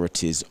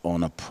authorities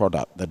on a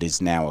product that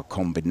is now a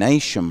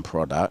combination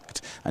product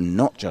and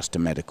not just a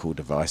medical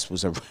device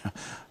was a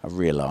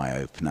real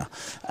eye-opener.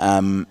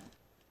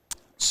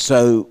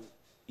 So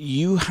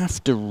you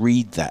have to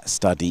read that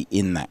study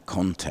in that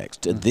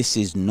context. This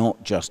is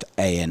not just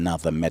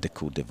another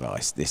medical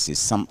device. This is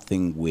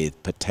something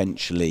with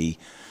potentially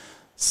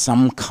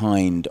some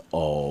kind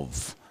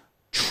of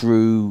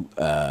true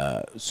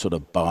sort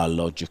of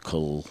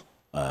biological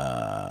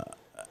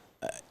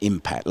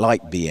impact,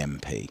 like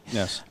BMP.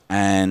 Yes.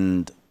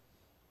 And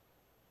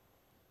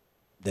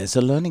there's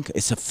a learning.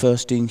 It's a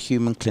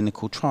first-in-human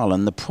clinical trial,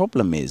 and the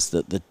problem is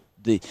that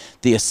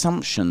the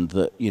assumption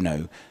that, you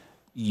know,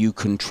 you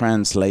can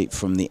translate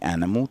from the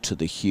animal to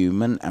the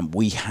human, and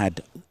we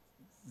had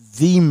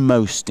the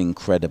most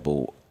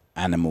incredible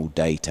animal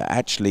data,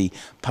 actually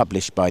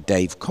published by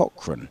Dave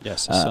Cochran,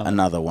 yes,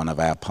 another one of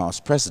our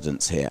past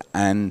presidents here.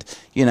 And,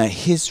 you know,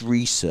 his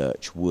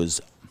research was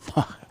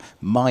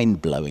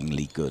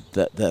mind-blowingly good.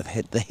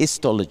 The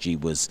histology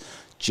was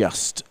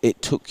just,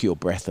 it took your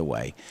breath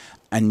away.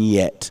 And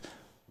yet,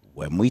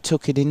 when we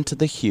took it into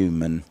the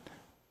human,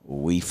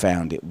 we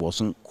found it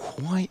wasn't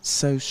quite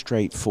so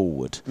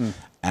straightforward.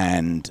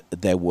 And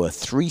there were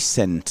 3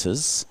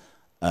 centers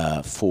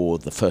for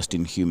the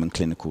first-in-human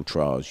clinical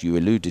trials. You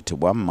alluded to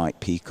one, Mike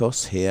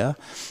Pecos here,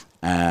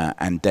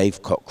 and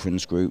Dave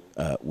Cochran's group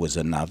was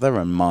another,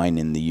 and mine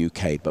in the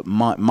UK. But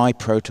my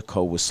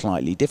protocol was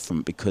slightly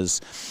different,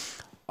 because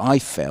I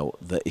felt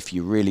that if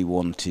you really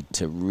wanted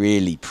to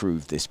really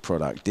prove this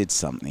product did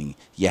something,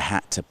 you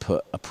had to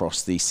put a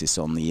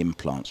prosthesis on the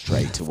implant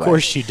straight away. Of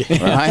course you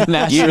did. Right?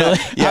 Naturally.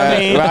 Yeah, I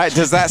mean, right?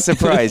 Does that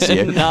surprise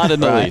you? Not in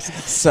the Right.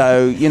 least.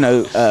 So, you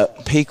know,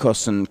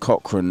 Pecos and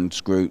Cochran's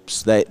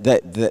groups,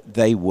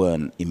 they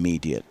weren't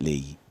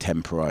immediately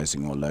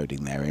temporizing or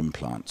loading their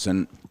implants.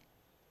 And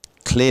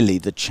clearly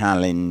the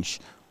challenge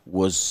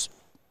was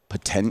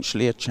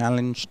potentially a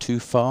challenge too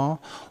far,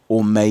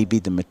 or maybe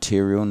the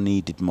material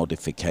needed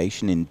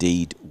modification.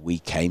 Indeed, we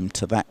came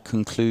to that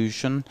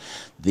conclusion.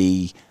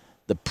 The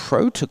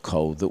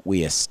protocol that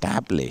we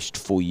established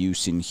for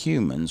use in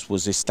humans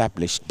was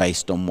established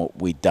based on what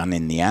we'd done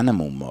in the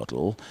animal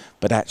model,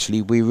 but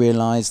actually we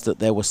realized that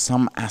there were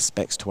some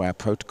aspects to our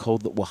protocol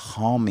that were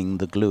harming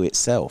the glue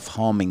itself,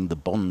 harming the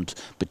bond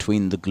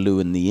between the glue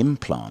and the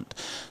implant.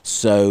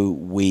 So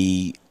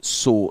we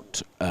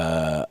sought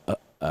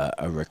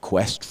a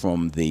request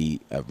from the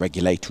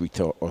regulatory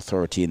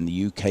authority in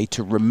the UK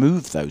to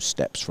remove those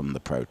steps from the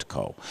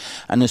protocol.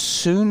 And as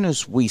soon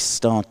as we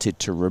started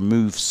to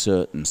remove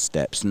certain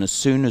steps, and as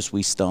soon as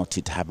we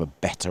started to have a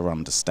better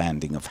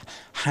understanding of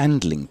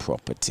handling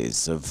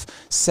properties, of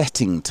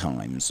setting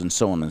times, and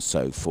so on and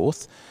so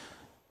forth,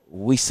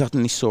 we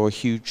suddenly saw a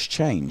huge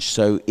change.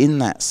 So in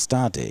that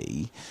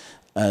study,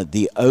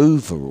 the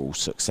overall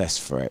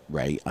success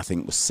rate, I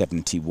think, was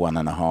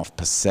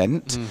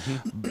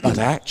 71.5%. But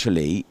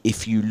actually,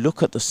 if you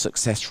look at the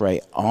success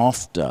rate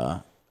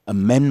after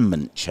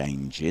amendment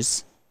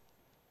changes,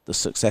 the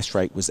success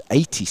rate was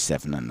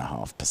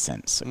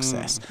 87.5%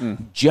 success,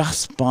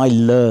 just by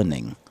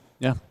learning.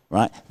 Yeah.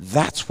 Right?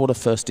 That's what a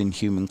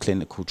first-in-human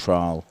clinical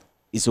trial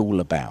is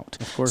all about.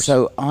 Of course.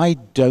 So I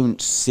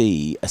don't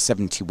see a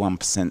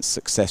 71%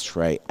 success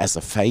rate as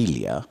a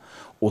failure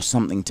or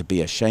something to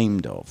be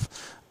ashamed of.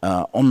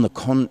 On the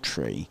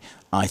contrary,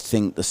 I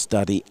think the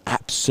study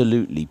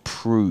absolutely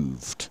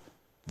proved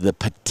the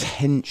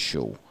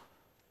potential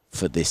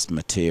for this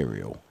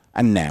material.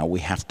 And now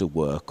we have to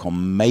work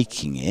on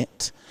making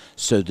it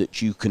so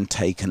that you can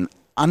take an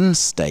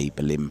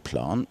unstable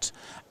implant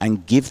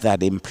and give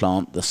that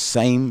implant the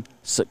same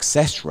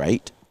success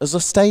rate as a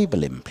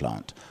stable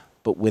implant,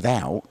 but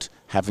without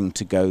having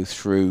to go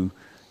through,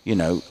 you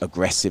know,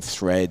 aggressive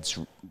threads,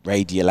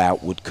 radial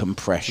outward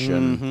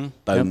compression,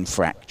 bone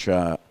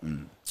fracture,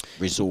 and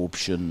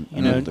resorption,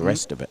 and all the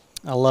rest of it.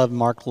 I love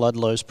Mark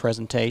Ludlow's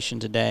presentation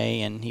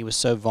today, and he was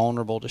so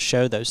vulnerable to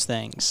show those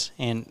things.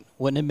 And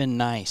wouldn't it have been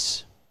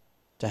nice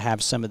to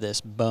have some of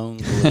this bone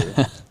glue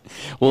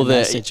well, in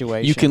that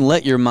situation? You can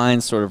let your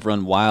mind sort of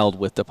run wild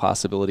with the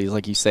possibilities.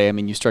 Like you say, I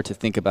mean, you start to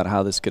think about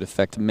how this could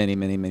affect many,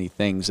 many, many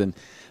things.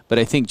 But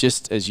I think,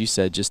 just as you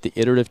said, just the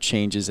iterative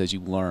changes as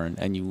you learn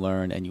and you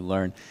learn and you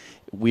learn,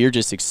 we're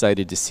just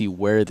excited to see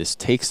where this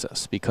takes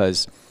us,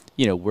 because,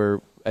 you know,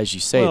 we're, as you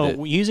say,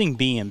 well, using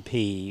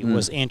BMP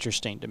was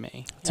interesting to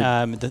me.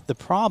 The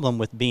problem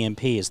with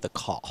BMP is the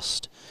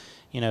cost.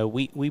 You know,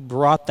 we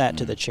brought that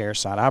to the chair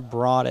side. I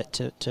brought it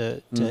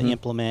to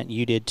implement.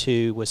 You did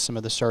too, with some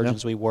of the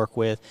surgeons we work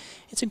with.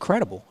 It's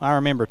incredible. I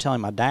remember telling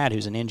my dad,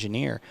 who's an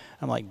engineer,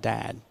 I'm like,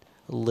 Dad,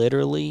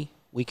 literally,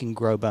 we can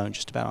grow bone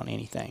just about on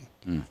anything.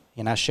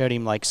 And I showed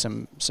him like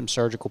some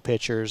surgical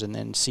pictures and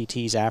then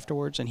CTs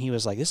afterwards, and he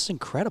was like, this is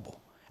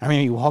incredible. I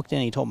mean, he walked in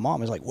and he told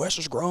Mom, he's like, Wes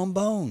is growing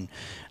bone.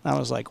 And I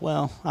was like,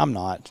 well, I'm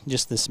not.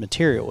 Just this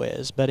material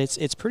is. But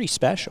it's pretty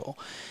special.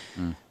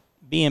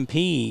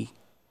 BMP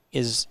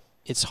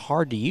it's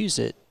hard to use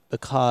it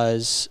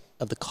because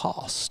of the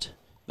cost.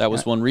 That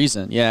was one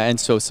reason, yeah. And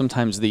so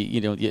sometimes the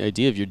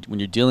idea of when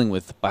you're dealing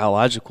with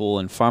biological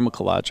and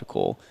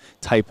pharmacological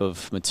type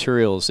of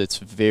materials, it's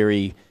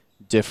very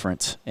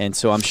different. And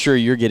so I'm sure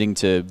you're getting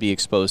to be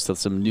exposed to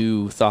some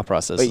new thought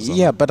processes.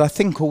 But I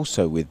think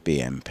also with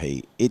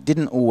BMP, it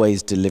didn't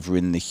always deliver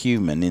in the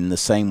human in the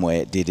same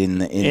way it did in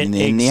the animal.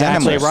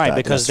 Exactly right, studies.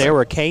 because there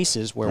were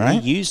cases where we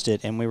used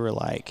it and we were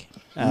like,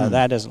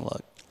 that didn't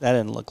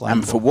look like.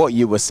 And for what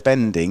you were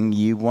spending,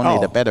 you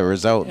wanted a better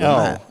result than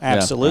that.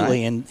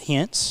 Absolutely, Yeah. And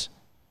hence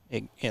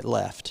it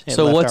left.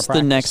 So what's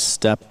the next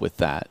step with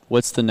that?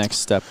 What's the next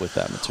step with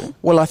that material?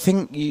 Well, I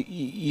think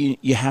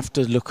you have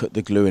to look at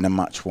the glue in a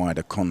much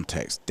wider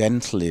context.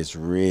 Dental is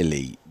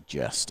really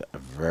just a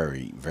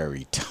very,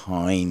 very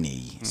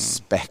tiny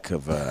speck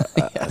of a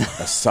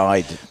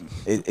side.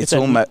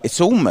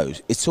 It's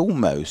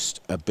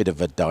almost a bit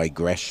of a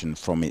digression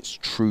from its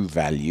true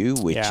value,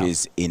 which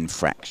is in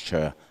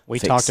fracture We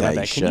fixation. talked about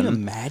that. Can you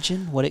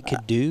imagine what it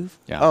could do?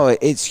 Yeah. Oh,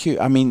 it's huge.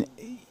 I mean,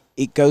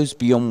 it goes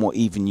beyond what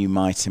even you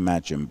might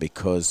imagine,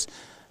 because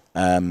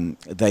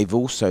they've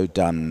also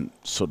done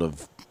sort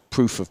of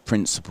proof of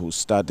principle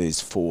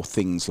studies for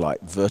things like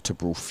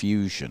vertebral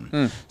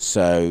fusion.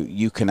 So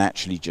you can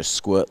actually just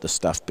squirt the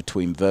stuff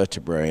between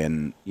vertebrae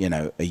and,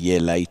 a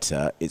year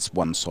later, it's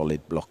one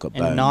solid block of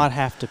bone. And not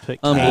have to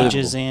put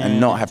cages in.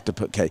 And not have to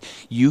put cages.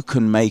 You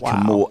can make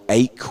a more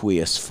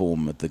aqueous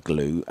form of the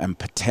glue and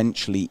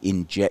potentially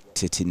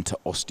inject it into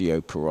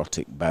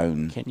osteoporotic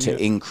bone to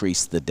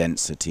increase the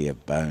density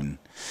of bone.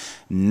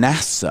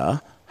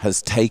 NASA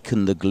has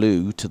taken the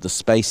glue to the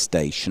space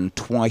station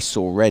twice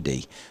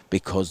already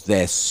because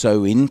they're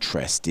so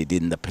interested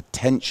in the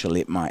potential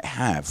it might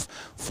have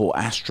for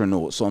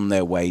astronauts on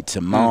their way to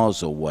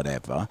Mars or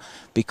whatever,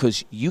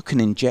 because you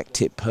can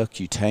inject it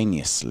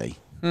percutaneously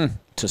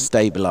to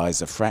stabilize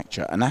a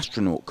fracture. An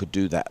astronaut could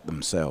do that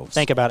themselves.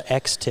 Think about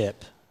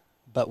X-tip,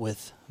 but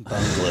with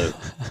bone glue.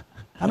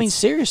 I mean,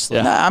 seriously.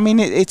 Yeah. No, I mean,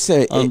 it's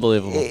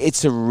unbelievable.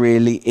 It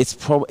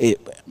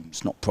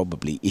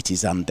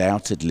is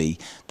undoubtedly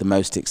the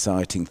most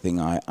exciting thing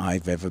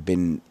I've ever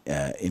been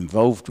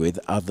involved with,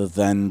 other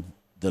than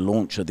the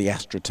launch of the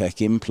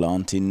Astrotech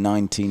implant in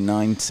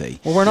 1990.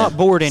 Well, we're not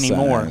bored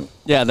anymore.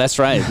 Yeah, that's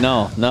right.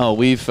 No,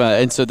 we've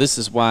and so this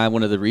is why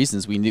one of the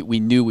reasons we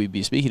knew we'd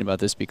be speaking about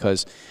this,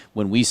 because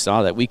when we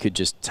saw that, we could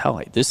just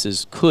tell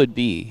could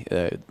be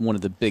one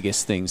of the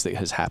biggest things that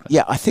has happened.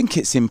 Yeah, I think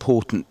it's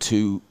important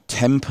to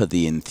temper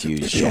the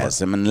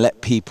enthusiasm and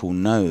let people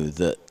know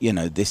that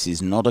this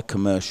is not a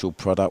commercial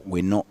product.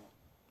 We're not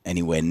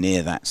anywhere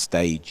near that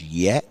stage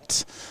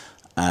yet.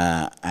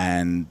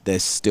 And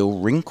there's still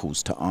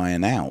wrinkles to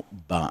iron out,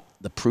 but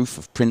the proof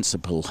of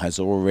principle has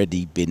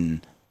already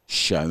been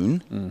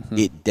shown.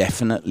 It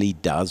definitely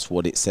does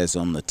what it says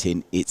on the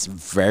tin. It's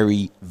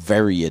very,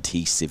 very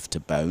adhesive to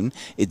bone.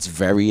 It's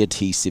very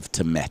adhesive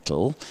to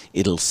metal.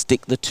 It'll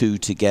stick the two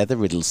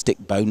together. It'll stick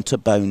bone to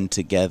bone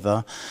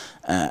together.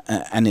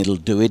 And it'll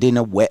do it in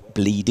a wet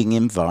bleeding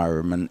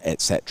environment,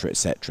 etc.,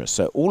 etc.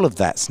 So all of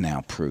that's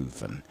now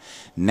proven.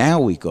 Now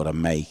we've got to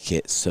make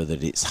it so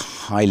that it's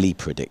highly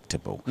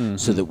predictable,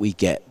 so that we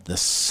get the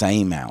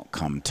same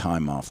outcome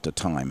time after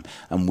time,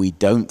 and we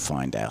don't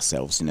find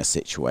ourselves in a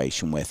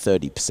situation where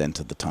 30%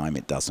 of the time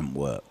it doesn't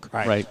work.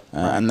 Right.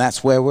 And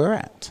that's where we're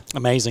at.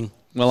 Amazing.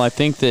 Well, I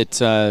think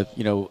that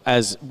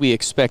as we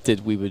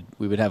expected, we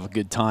would have a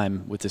good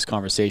time with this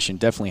conversation.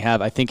 Definitely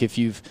have. I think if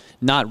you've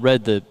not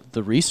read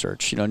the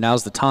research,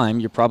 now's the time.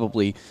 You're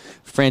probably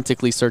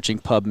frantically searching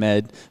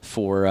PubMed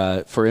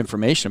for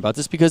information about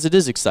this, because it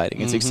is exciting.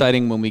 It's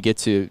exciting when we get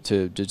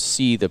to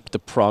see the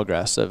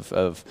progress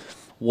of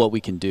what we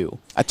can do.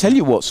 I tell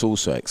you what's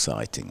also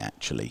exciting,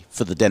 actually,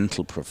 for the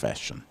dental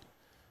profession,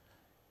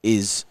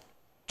 is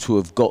to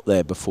have got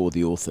there before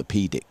the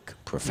orthopedic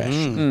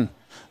profession.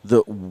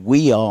 That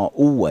we are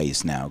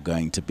always now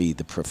going to be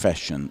the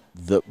profession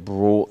that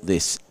brought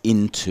this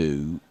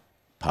into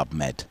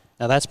PubMed.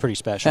 Now that's pretty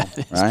special.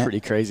 It's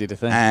pretty crazy to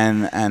think.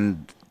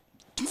 And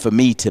for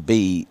me to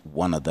be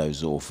one of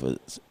those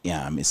authors,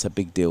 it's a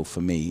big deal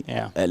for me.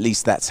 Yeah. At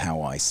least that's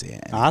how I see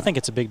it. I think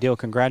it's a big deal.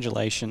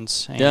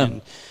 Congratulations.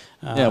 And,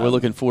 we're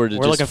looking forward to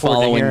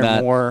hearing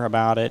that. more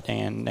about it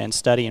and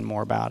studying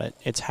more about it.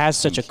 It has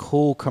such a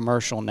cool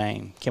commercial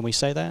name. Can we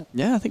say that?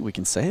 Yeah, I think we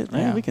can say it. Right?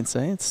 Yeah. We can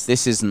say it.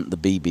 This isn't the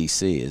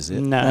BBC, is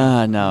it?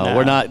 No. No,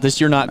 we're not.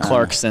 You're not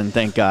Clarkson,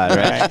 thank God,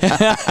 right?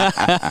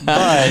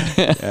 But,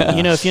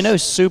 if you know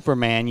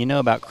Superman, you know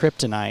about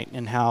kryptonite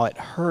and how it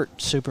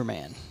hurt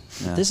Superman.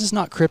 Yeah. This is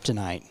not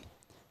kryptonite.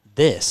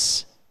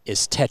 This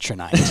is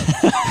tetranite.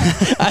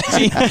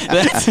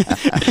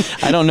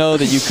 I don't know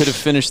that you could have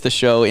finished the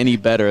show any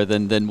better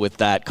than with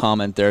that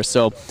comment there.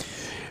 So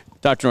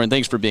Dr. Norton,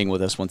 thanks for being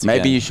with us once again.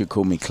 Maybe you should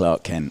call me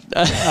Clark Kent.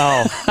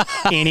 Oh,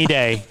 any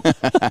day.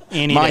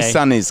 My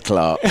son is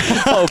Clark.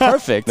 Oh,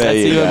 perfect. That's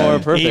even more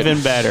perfect.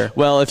 Even better.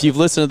 Well, if you've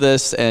listened to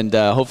this and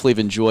hopefully have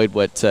enjoyed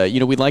what,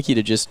 we'd like you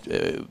to just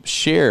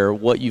share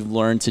what you've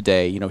learned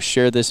today.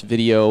 Share this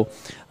video,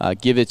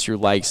 give it your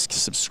likes,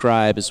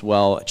 subscribe as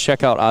well.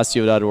 Check out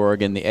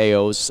osseo.org and the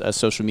AO's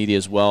social media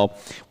as well.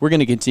 We're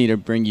going to continue to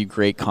bring you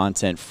great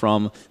content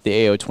from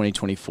the AO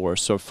 2024.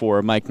 So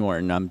for Mike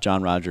Norton, I'm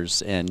John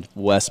Rogers and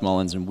Wes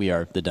Mullins, and we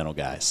are the Dental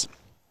Guys.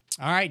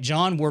 All right,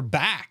 John, we're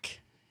back.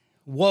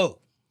 Whoa.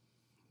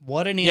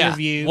 What an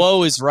interview.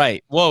 Whoa is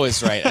right. Whoa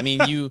is right. I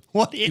mean, you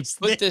put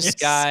this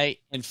guy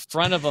in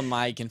front of a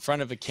mic, in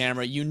front of a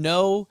camera. You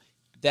know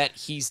that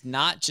he's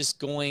not just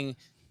going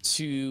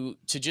to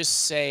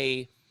just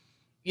say,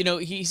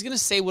 he's going to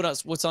say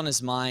what's on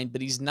his mind,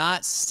 but he's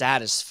not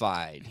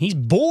satisfied. He's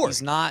bored.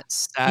 He's not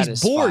satisfied.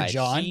 He's bored,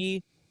 John.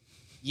 He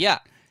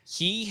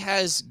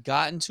has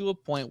gotten to a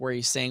point where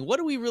he's saying,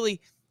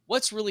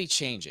 what's really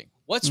changing?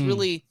 What's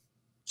really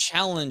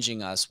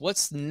challenging us?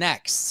 What's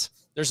next?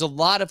 There's a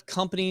lot of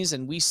companies,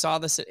 and we saw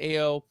this at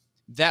AO,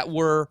 that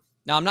were,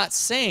 now I'm not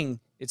saying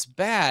it's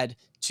bad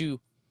to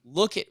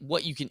look at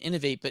what you can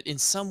innovate, but in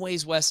some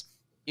ways, Wes,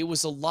 it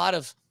was a lot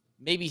of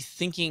maybe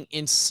thinking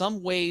in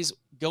some ways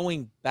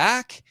going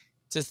back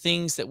to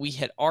things that we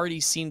had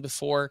already seen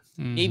before,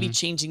 maybe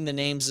changing the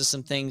names of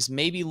some things,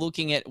 maybe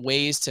looking at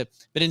ways to,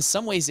 but in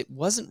some ways it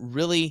wasn't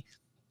really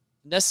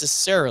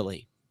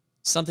necessarily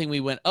something we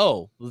went,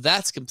 oh, well,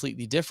 that's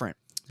completely different.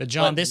 But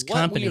John, this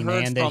company,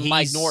 man, that from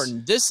Mike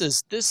Norton, this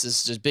is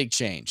just big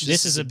change.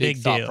 This is a big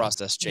thought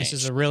process change.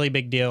 This is a really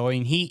big deal. I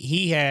mean,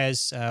 he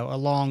has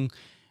along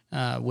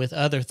with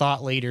other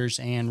thought leaders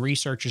and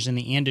researchers in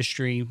the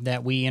industry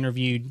that we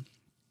interviewed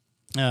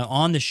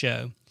on the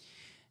show.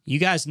 You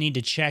guys need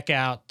to check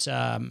out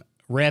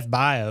Rev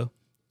Bio.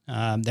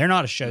 They're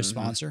not a show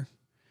sponsor,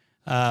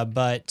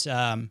 but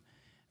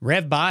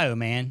Rev Bio,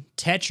 man,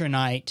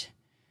 Tetranite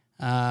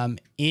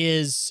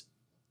is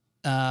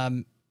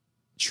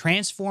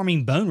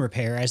transforming bone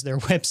repair, as their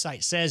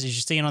website says, as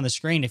you see it on the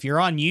screen. If you're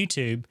on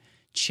YouTube,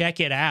 check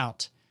it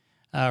out,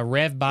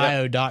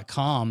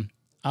 revbio.com.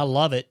 I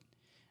love it.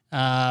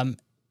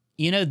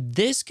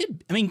 This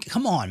could, I mean,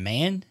 come on,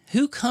 man.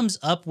 Who comes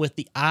up with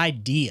the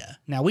idea?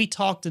 Now, we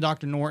talked to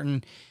Dr.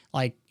 Norton,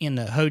 like in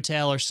the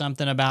hotel or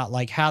something, about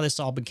like how this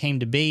all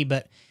became to be,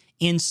 but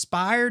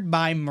inspired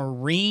by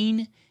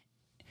marine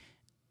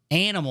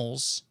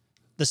animals,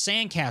 the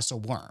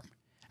sandcastle worm.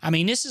 I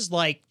mean, this is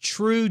like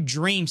true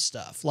dream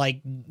stuff,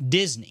 like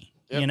Disney,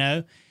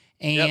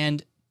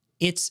 and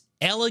it's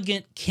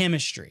elegant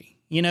chemistry.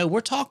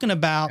 We're talking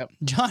about,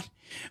 John,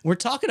 we're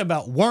talking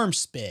about worm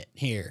spit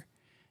here,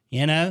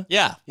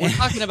 Yeah, we're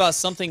talking about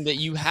something that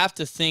you have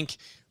to think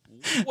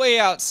way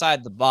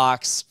outside the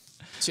box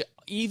to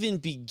even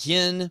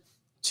begin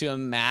to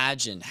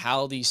imagine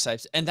how these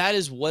types, and that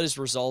is what has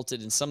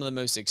resulted in some of the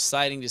most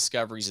exciting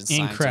discoveries in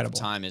science over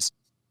time, is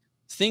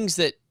things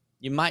that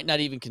you might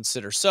not even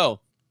consider. So,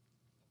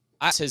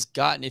 has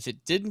gotten, if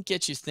it didn't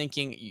get you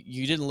thinking,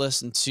 you didn't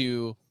listen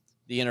to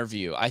the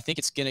interview. I think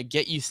it's going to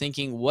get you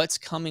thinking, what's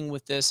coming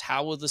with this?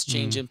 How will this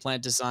change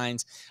implant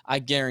designs? I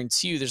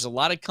guarantee you there's a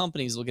lot of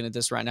companies looking at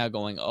this right now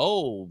going,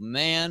 oh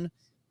man,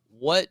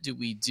 what do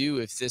we do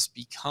if this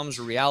becomes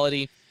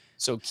reality?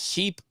 So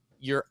keep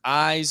your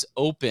eyes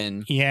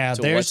open to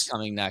what's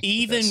coming next.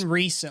 Even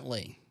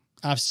recently,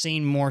 I've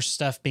seen more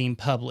stuff being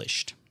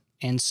published.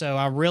 And so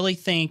I really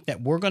think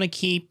that we're going to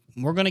keep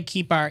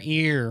our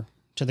ear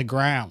to the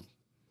ground,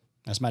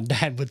 as my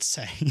dad would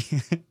say,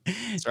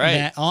 that's right,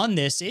 that on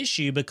this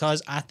issue,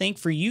 because I think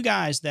for you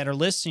guys that are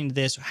listening to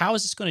this, how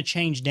is this going to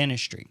change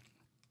dentistry?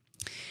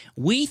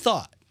 We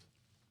thought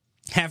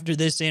after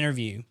this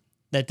interview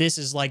that this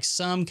is like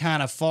some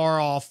kind of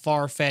far-off,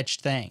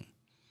 far-fetched thing.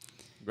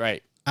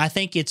 Right. I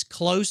think it's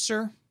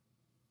closer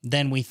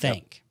than we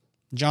think.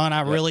 John,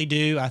 I really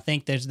do. I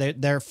think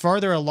they're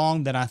further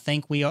along than I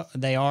think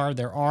they are.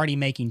 They're already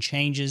making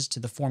changes to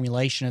the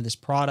formulation of this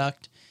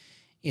product.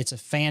 It's a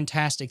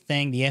fantastic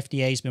thing. The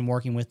FDA has been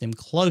working with them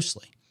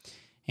closely.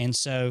 And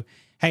so,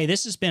 hey,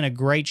 this has been a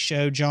great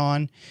show,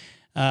 John.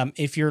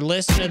 If you're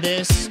listening to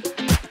this,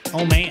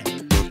 oh,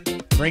 man,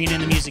 bringing in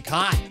the music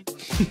hot.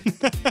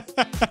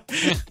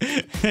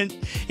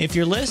 If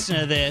you're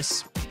listening to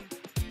this,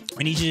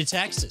 we need you to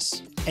text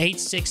us,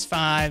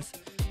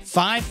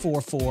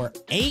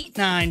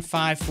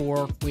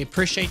 865-544-8954. We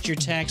appreciate your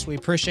text. We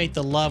appreciate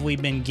the love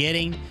we've been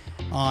getting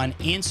on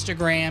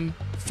Instagram,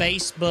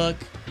 Facebook.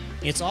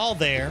 It's all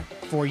there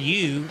for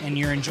you and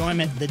your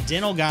enjoyment. The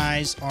Dental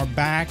Guys are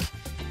back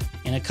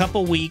in a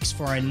couple weeks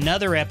for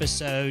another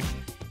episode,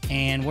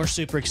 and we're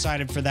super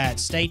excited for that.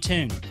 Stay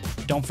tuned.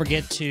 Don't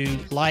forget to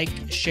like,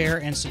 share,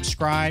 and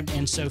subscribe.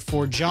 And so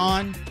for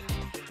John,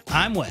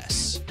 I'm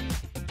Wes,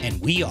 and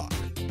we are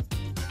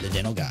the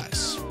Dental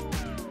Guys.